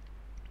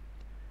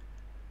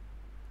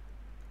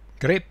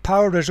 great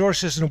power,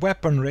 resources and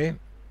weaponry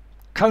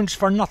counts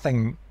for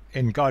nothing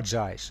in God's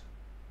eyes.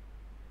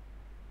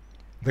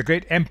 The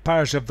great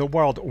empires of the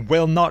world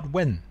will not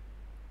win.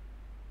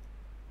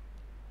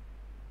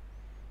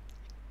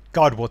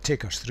 God will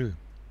take us through.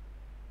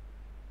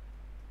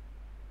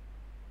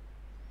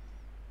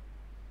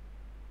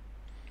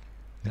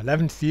 The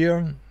 11th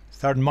year,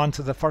 3rd month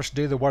of the 1st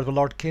day, the word of the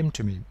Lord came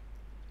to me.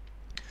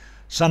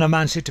 Son of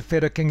man, say to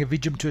Pharaoh, king of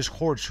Egypt, to his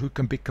hordes, who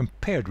can be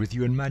compared with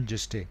you in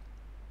majesty?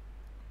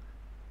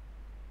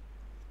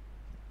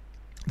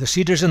 The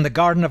cedars in the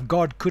garden of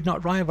God could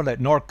not rival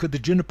it, nor could the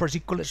junipers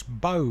equal its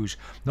boughs,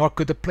 nor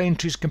could the plane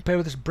trees compare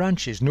with its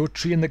branches. No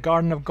tree in the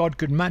garden of God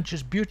could match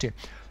its beauty.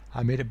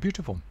 I made it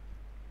beautiful,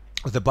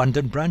 with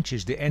abundant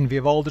branches, the envy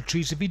of all the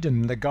trees of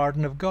Eden in the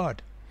garden of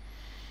God.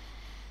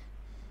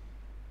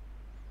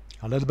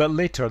 A little bit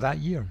later that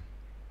year,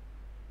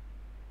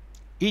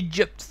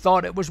 Egypt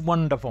thought it was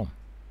wonderful.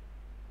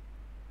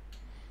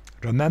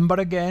 Remember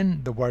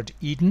again the word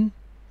Eden.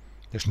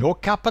 There's no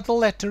capital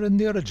letter in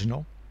the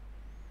original.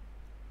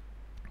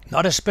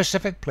 Not a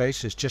specific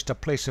place, it's just a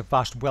place of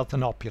vast wealth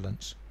and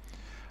opulence.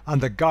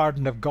 And the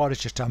garden of God is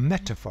just a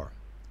metaphor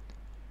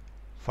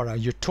for a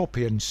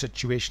utopian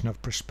situation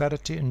of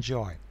prosperity and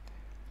joy.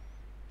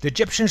 The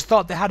Egyptians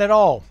thought they had it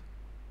all.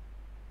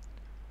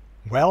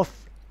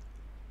 Wealth,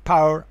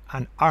 power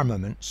and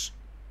armaments.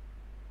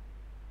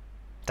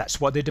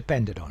 That's what they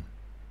depended on.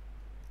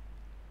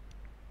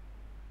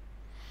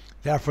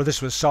 Therefore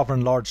this was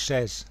Sovereign Lord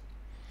says,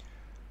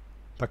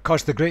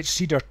 because the great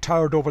cedar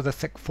towered over the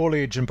thick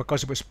foliage, and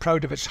because it was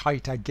proud of its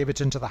height, I gave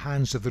it into the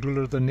hands of the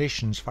ruler of the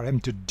nations for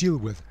him to deal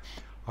with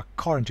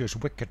according to his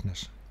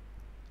wickedness.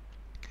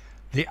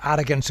 The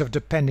arrogance of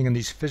depending on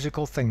these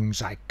physical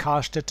things, I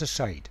cast it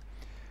aside,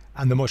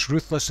 and the most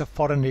ruthless of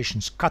foreign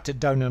nations cut it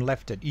down and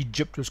left it.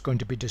 Egypt was going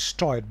to be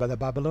destroyed by the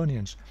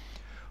Babylonians.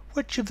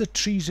 Which of the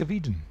trees of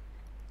Eden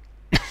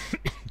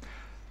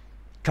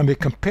can be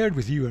compared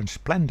with you in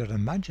splendour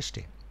and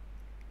majesty?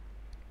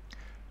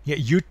 Yet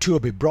you too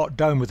will be brought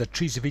down with the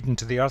trees of Eden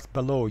to the earth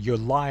below. You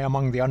lie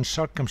among the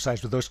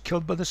uncircumcised with those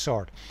killed by the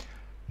sword.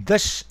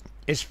 This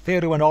is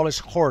Pharaoh and all his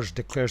horrors,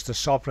 declares the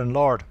Sovereign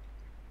Lord.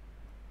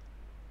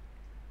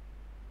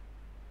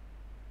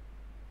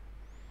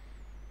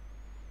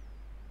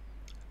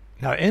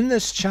 Now in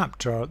this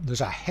chapter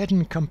there's a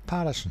hidden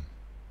comparison.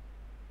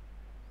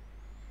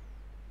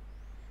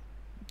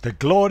 The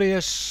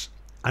glorious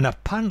and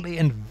apparently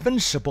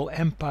invincible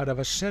empire of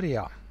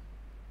Assyria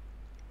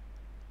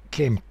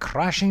came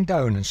crashing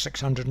down in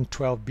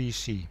 612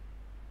 BC.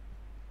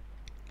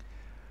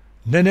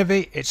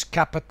 Nineveh, its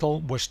capital,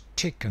 was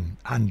taken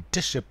and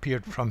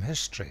disappeared from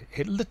history.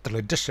 It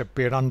literally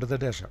disappeared under the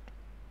desert,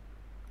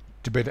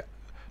 to be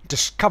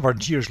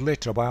discovered years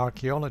later by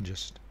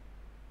archaeologists.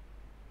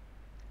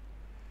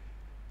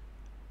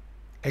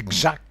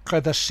 Exactly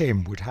the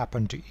same would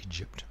happen to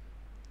Egypt.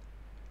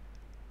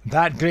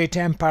 That great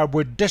empire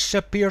would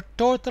disappear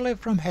totally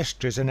from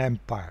history as an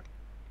empire.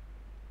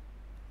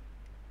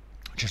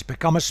 Just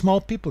become a small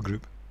people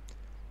group.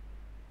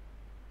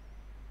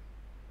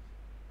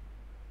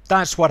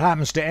 That's what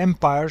happens to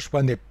empires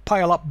when they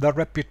pile up their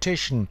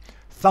reputation,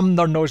 thumb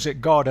their nose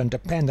at God, and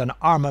depend on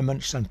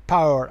armaments and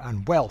power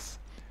and wealth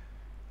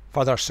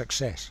for their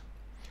success.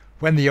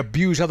 When they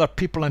abuse other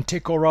people and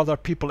take over other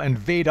people,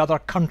 invade other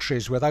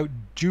countries without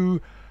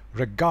due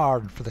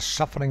regard for the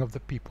suffering of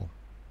the people.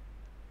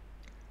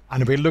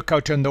 And we look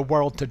out in the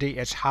world today,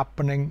 it's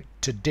happening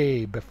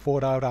today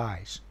before our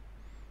eyes.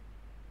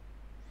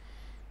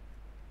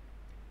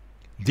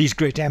 These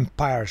great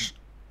empires,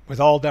 with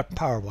all their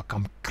power, will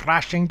come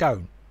crashing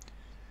down,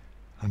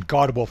 and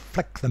God will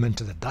flick them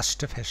into the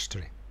dust of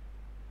history.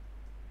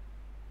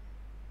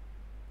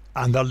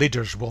 And their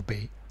leaders will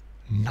be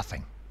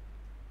nothing.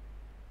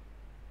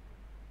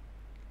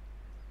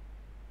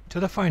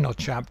 To the final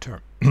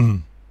chapter,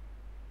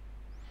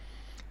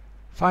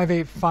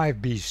 585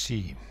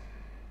 BC.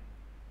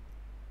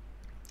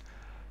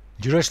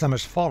 Jerusalem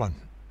has fallen.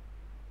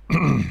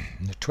 In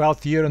the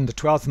 12th year, in the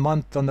 12th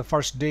month, on the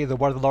 1st day, the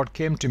word of the Lord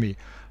came to me.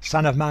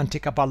 Son of man,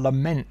 take up a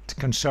lament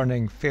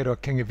concerning Pharaoh,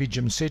 king of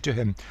Egypt, and say to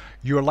him,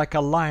 you are like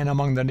a lion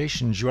among the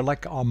nations. You are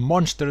like a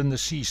monster in the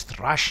seas,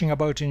 thrashing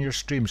about in your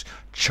streams,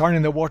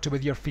 churning the water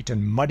with your feet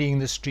and muddying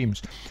the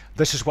streams.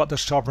 This is what the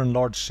Sovereign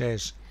Lord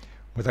says.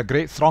 With a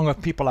great throng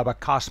of people I will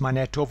cast my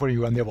net over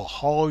you, and they will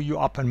haul you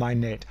up in my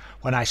net.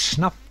 When I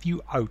snuff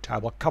you out, I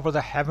will cover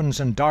the heavens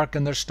and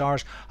darken their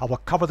stars. I will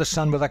cover the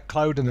sun with a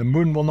cloud, and the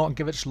moon will not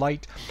give its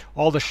light.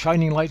 All the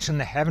shining lights in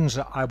the heavens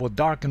I will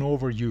darken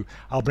over you.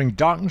 I'll bring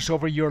darkness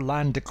over your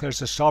land, declares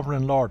the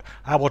Sovereign Lord.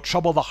 I will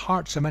trouble the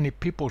hearts of many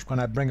peoples when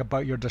I bring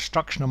about your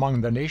destruction among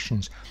the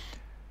nations.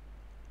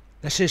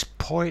 This is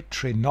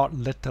poetry, not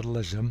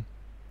literalism.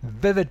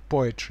 Vivid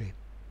poetry.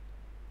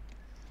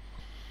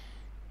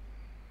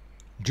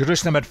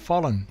 Jerusalem had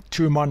fallen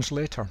 2 months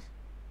later.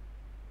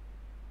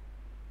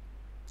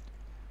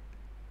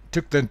 It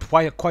took them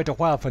quite a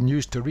while for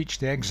news to reach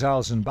the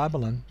exiles in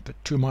Babylon, but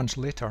 2 months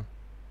later.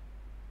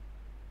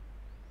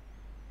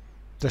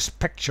 This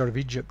picture of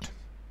Egypt.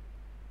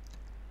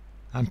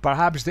 And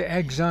perhaps the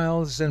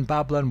exiles in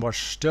Babylon were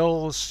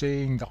still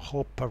seeing the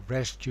hope of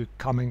rescue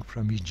coming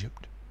from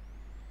Egypt.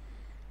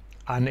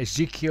 And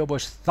Ezekiel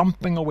was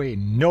thumping away,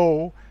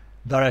 no,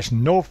 there is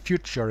no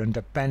future in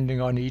depending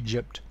on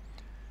Egypt.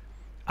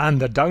 And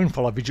the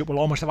downfall of Egypt will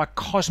almost have a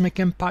cosmic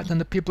impact on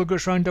the people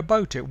groups round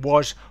about. It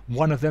was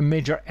one of the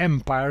major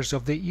empires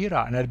of the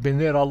era and had been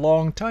there a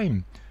long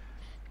time.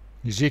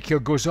 Ezekiel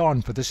goes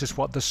on, for this is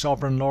what the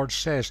sovereign Lord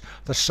says: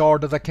 the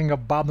sword of the king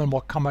of Babylon will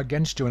come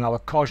against you, and I will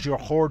cause your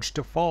hordes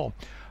to fall.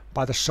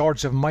 By the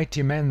swords of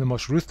mighty men, the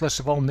most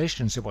ruthless of all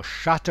nations, it will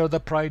shatter the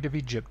pride of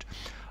Egypt.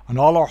 And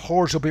all our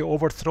hordes will be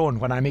overthrown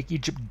when I make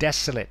Egypt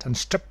desolate and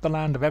strip the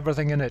land of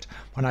everything in it,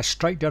 when I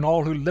strike down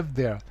all who live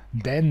there.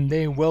 Then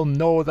they will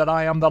know that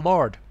I am the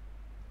Lord.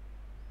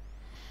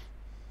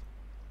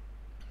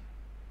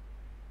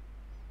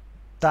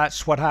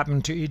 That's what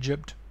happened to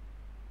Egypt.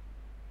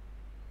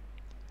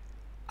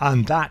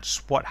 And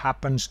that's what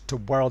happens to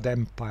world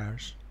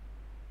empires.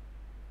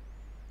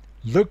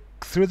 Look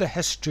through the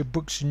history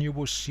books and you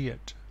will see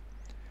it.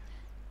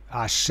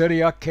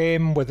 Assyria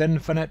came with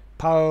infinite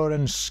power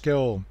and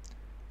skill.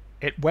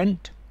 It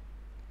went.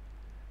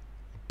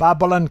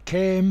 Babylon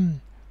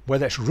came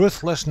with its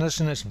ruthlessness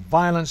and its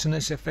violence and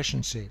its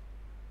efficiency.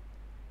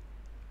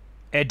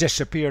 It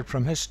disappeared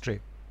from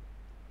history.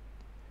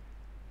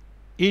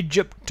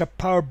 Egypt, a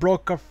power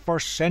broker for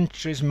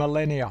centuries,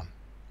 millennia,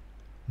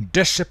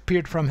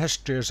 disappeared from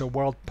history as a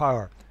world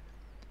power.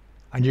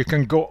 And you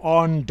can go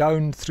on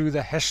down through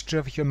the history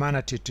of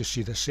humanity to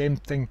see the same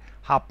thing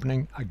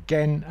happening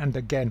again and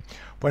again.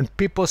 When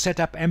people set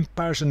up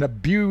empires and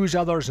abuse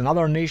others and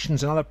other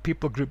nations and other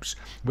people groups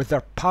with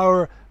their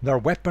power, their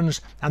weapons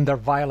and their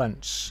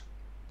violence,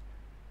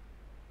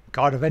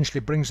 God eventually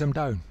brings them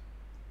down.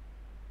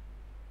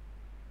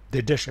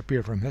 They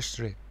disappear from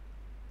history.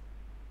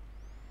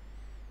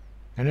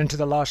 And into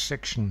the last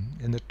section.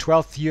 In the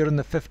 12th year and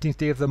the 15th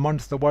day of the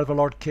month, the word of the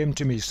Lord came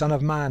to me: Son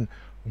of man,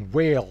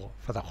 wail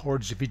for the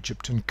hordes of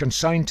Egypt, and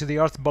consign to the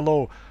earth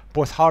below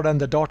both her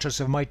and the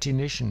daughters of mighty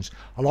nations,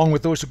 along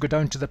with those who go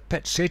down to the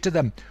pit. Say to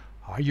them,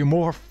 are you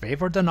more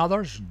favoured than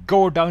others?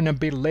 Go down and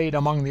be laid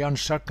among the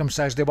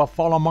uncircumcised. They will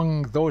fall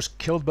among those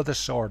killed by the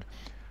sword.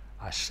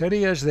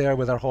 Assyria is there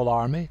with her whole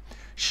army.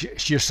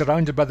 She is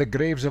surrounded by the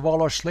graves of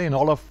all her slain.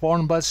 All have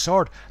fallen by the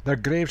sword. Their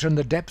graves are in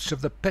the depths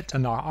of the pit,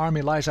 and her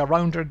army lies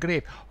around her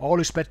grave. All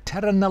who spread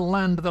terror in the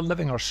land of the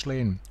living are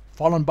slain,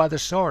 fallen by the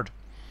sword.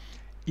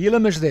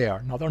 Elam is there,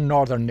 another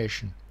northern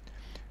nation.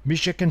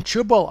 Meshach and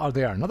Tubal are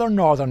there, another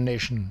northern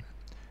nation.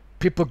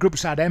 People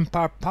groups had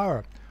empire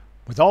power,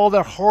 with all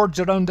their hordes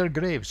around their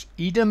graves.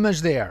 Edom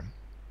is there,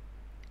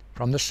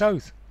 from the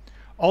south.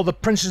 All the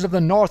princes of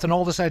the north and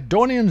all the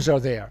Sidonians are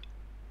there.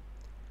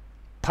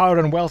 Power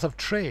and wealth of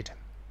trade.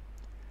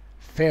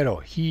 Pharaoh,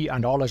 he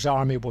and all his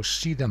army will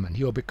see them, and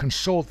he will be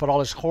consoled for all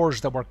his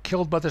hordes that were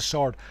killed by the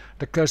sword,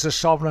 declares the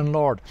sovereign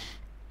Lord.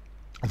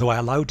 Though I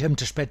allowed him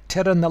to spread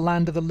terror in the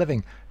land of the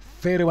living,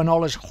 Pharaoh and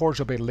all his hordes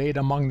will be laid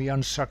among the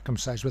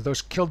uncircumcised, with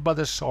those killed by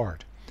the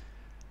sword,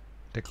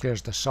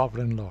 declares the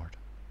sovereign Lord.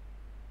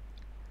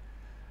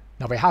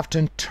 Now we have to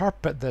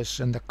interpret this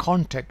in the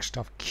context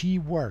of key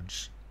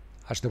words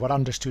as they were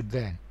understood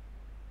then.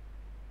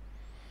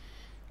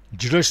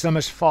 Jerusalem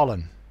has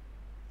fallen.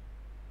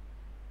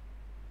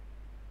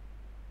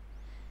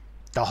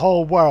 The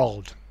whole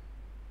world,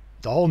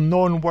 the whole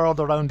known world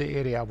around the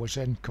area was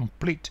in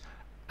complete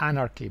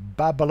anarchy.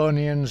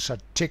 Babylonians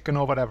had taken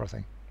over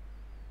everything.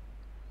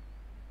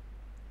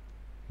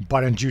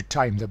 But in due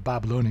time the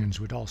Babylonians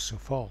would also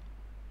fall.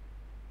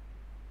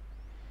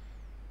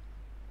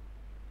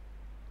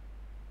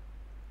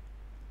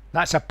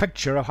 That's a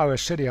picture of how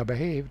Assyria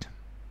behaved.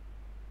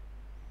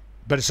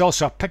 But it's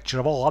also a picture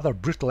of all other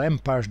brutal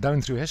empires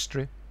down through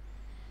history.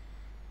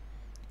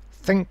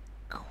 Think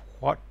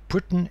what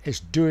Putin is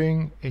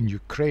doing in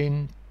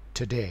Ukraine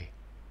today.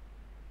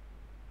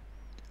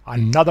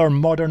 Another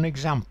modern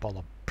example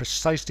of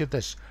precisely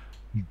this: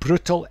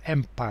 brutal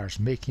empires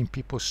making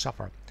people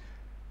suffer.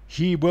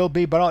 He will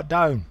be brought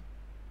down.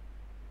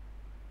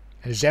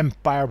 His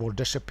empire will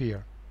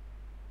disappear.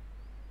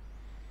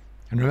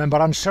 And remember,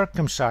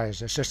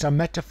 uncircumcised is just a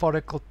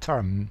metaphorical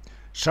term.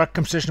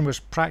 Circumcision was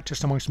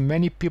practiced amongst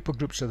many people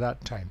groups at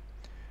that time.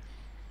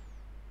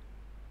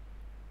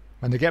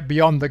 When they get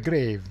beyond the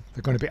grave,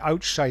 they're going to be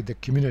outside the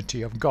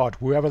community of God,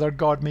 whoever their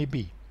God may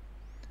be.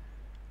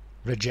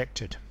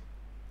 Rejected.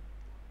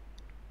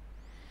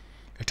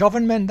 It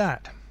often meant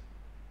that.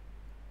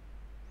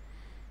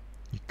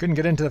 You couldn't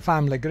get into the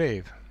family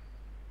grave.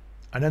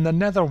 And in the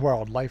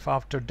netherworld, life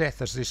after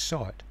death as they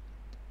saw it,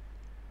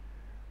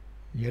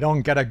 you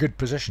don't get a good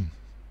position.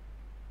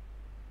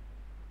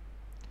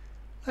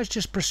 Let's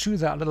just pursue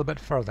that a little bit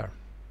further.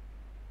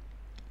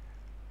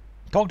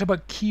 Talked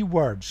about key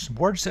words,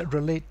 words that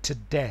relate to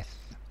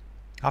death.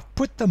 I've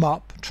put them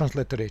up,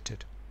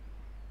 transliterated.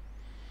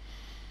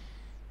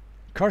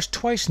 Occurs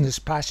twice in this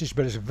passage,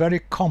 but it's very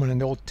common in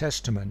the Old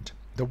Testament.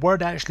 The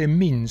word actually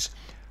means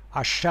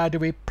a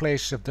shadowy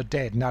place of the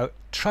dead. Now,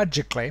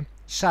 tragically,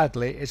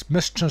 sadly, it's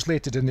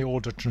mistranslated in the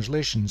older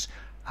translations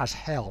as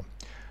hell.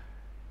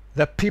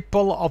 The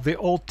people of the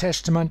Old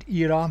Testament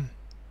era,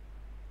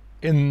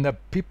 in the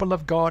people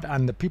of God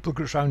and the people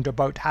groups round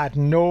about, had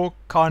no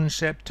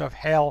concept of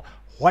hell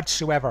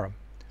whatsoever.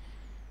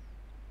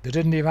 They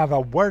didn't even have a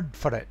word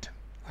for it,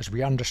 as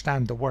we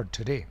understand the word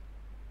today.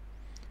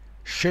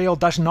 Sheol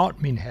does not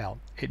mean hell.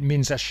 It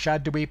means a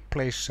shadowy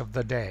place of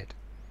the dead.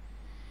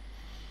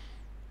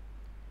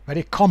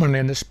 Very commonly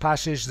in this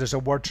passage there's a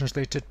word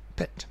translated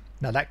pit.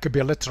 Now that could be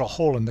a literal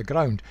hole in the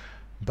ground,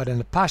 but in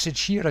the passage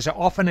here, as it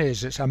often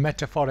is, it's a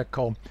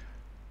metaphorical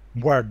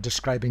word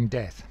describing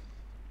death.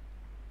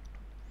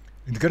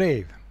 The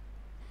grave.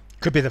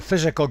 Could be the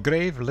physical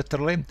grave,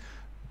 literally,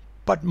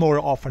 but more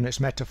often it's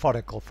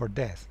metaphorical for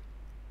death.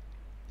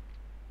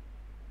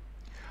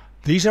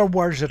 These are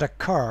words that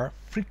occur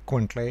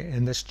frequently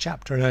in this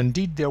chapter, and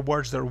indeed they're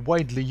words that are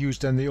widely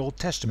used in the Old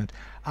Testament,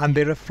 and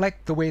they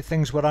reflect the way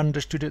things were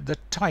understood at the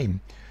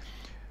time.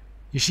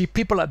 You see,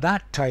 people at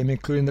that time,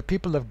 including the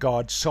people of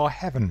God, saw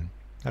heaven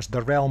as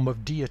the realm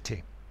of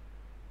deity.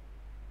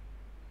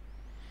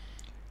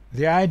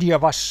 The idea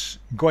of us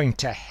going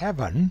to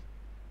heaven,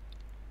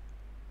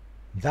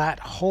 that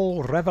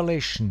whole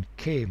revelation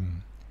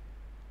came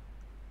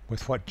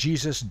with what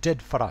Jesus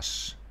did for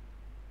us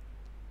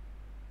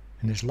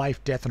in his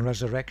life, death and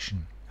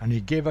resurrection. And he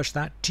gave us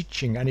that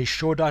teaching, and he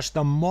showed us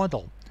the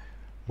model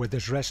with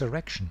his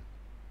resurrection.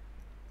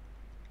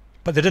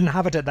 But they didn't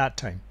have it at that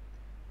time.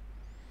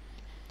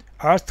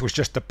 Earth was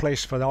just a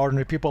place for the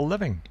ordinary people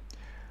living.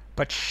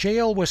 But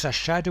Sheol was a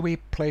shadowy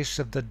place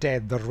of the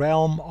dead, the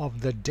realm of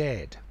the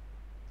dead.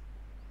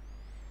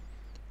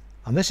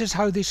 And this is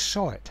how they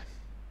saw it.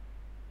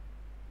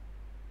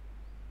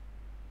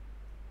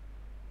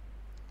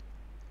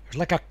 It was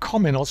like a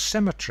communal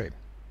cemetery.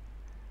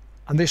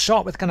 And they saw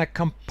it with kind of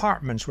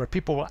compartments where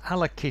people were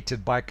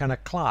allocated by kind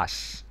of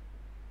class.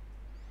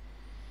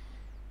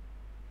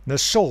 The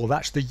soul,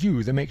 that's the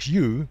you that makes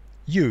you,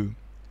 you.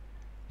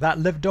 That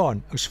lived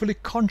on. It was fully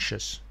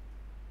conscious.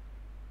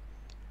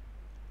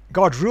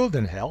 God ruled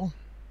in hell.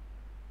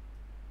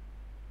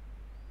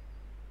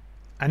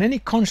 And any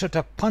concept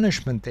of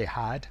punishment they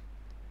had,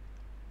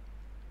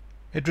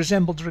 it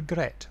resembled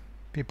regret.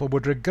 People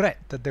would regret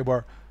that they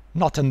were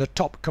not in the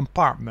top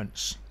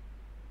compartments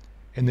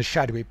in the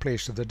shadowy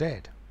place of the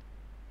dead.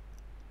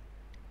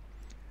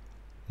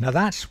 Now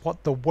that's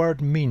what the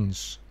word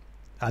means.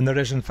 And there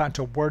is in fact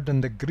a word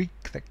in the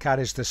Greek that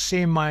carries the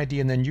same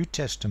idea in the New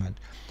Testament.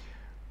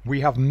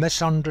 We have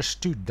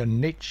misunderstood the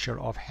nature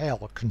of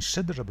hell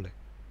considerably.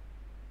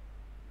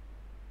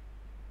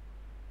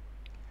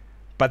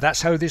 But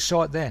that's how they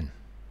saw it then.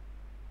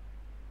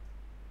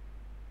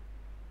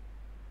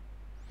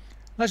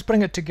 Let's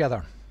bring it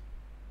together.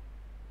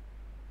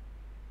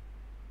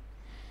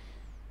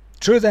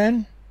 True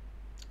then,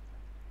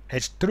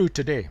 it's true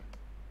today.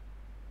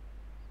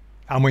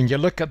 And when you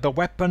look at the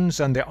weapons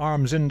and the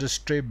arms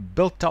industry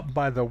built up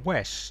by the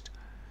West,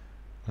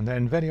 and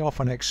then very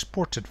often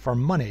exported for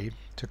money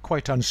to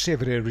quite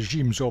unsavoury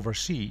regimes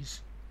overseas,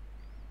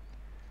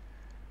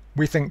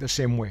 we think the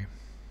same way.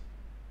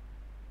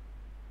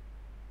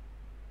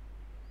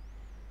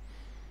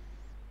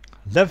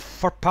 Live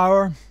for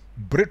power,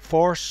 brute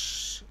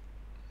force,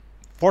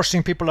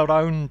 forcing people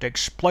around,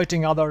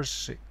 exploiting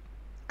others,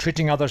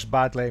 treating others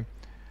badly,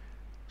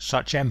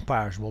 such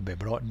empires will be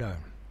brought down.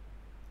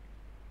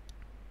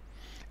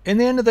 In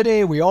the end of the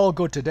day, we all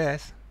go to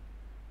death.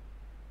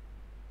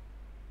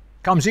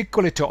 Comes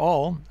equally to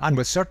all, and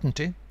with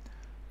certainty.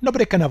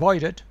 Nobody can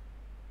avoid it.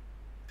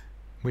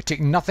 We take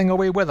nothing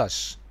away with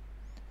us.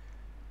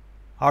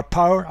 Our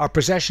power, our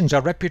possessions,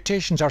 our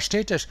reputations, our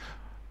status,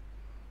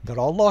 they're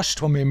all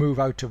lost when we move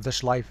out of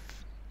this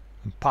life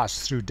and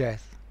pass through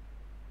death.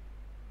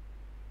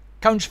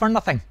 Counts for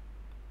nothing.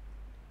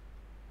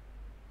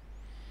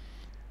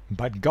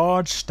 But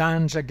God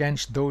stands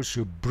against those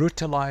who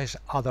brutalize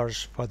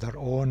others for their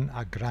own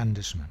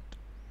aggrandizement.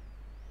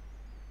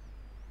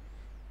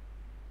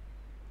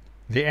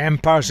 The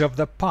empires of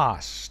the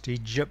past,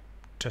 Egypt,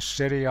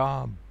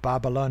 Assyria,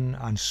 Babylon,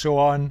 and so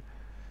on,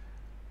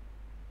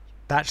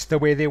 that's the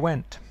way they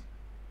went.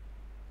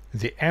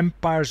 The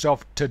empires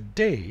of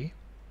today,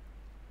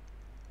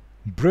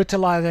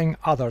 brutalizing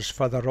others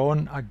for their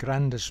own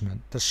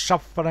aggrandizement, the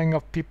suffering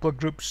of people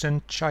groups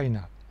in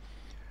China,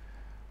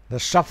 the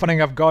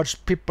suffering of God's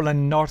people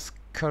in North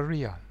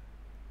Korea,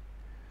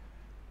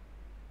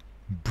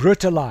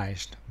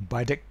 brutalized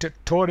by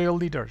dictatorial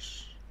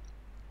leaders,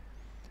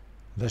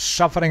 the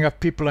suffering of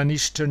people in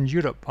Eastern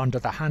Europe under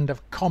the hand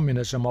of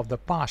communism of the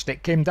past.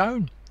 It came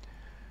down.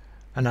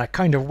 In a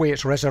kind of way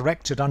it's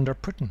resurrected under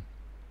Putin.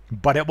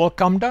 But it will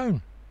come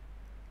down.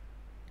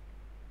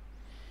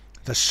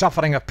 The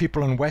suffering of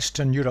people in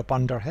Western Europe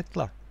under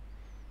Hitler.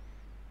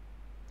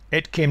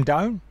 It came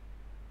down.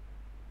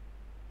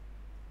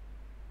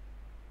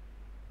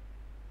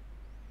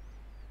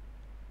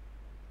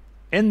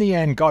 In the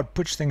end, God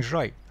puts things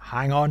right.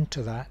 Hang on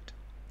to that.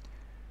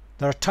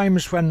 There are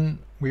times when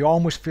we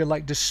almost feel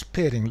like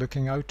despairing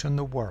looking out on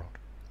the world.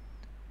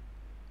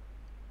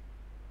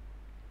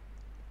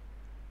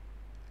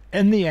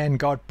 In the end,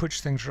 God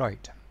puts things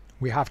right.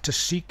 We have to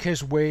seek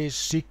His ways,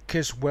 seek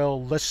His will,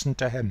 listen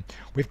to Him.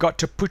 We've got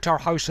to put our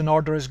house in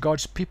order as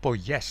God's people,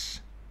 yes.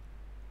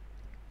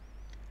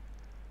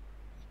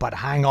 But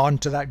hang on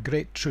to that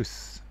great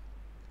truth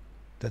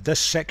that this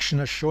section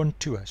has shown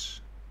to us.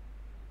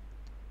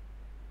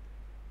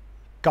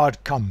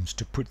 God comes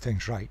to put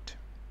things right.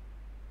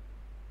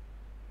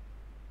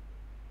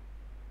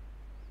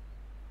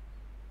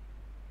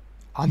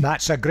 And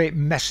that's a great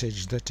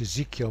message that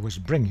Ezekiel was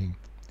bringing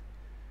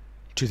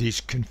to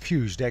these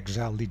confused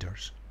exile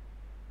leaders.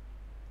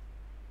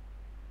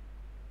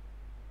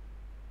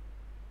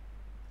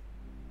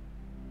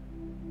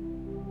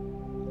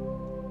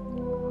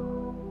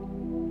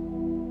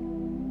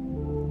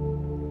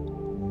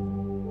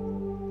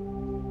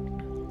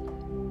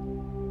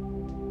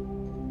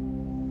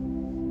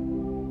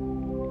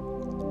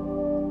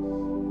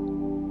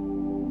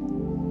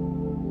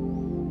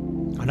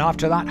 And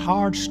after that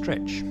hard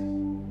stretch,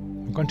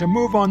 I'm going to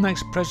move on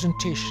next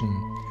presentation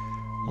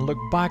and look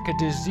back at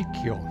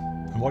Ezekiel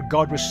and what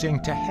God was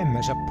saying to him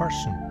as a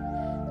person,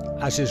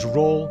 as his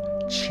role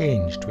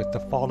changed with the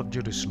fall of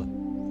Jerusalem.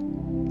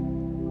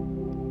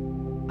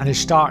 And he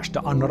starts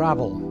to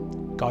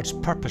unravel God's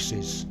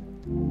purposes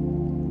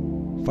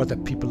for the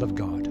people of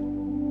God.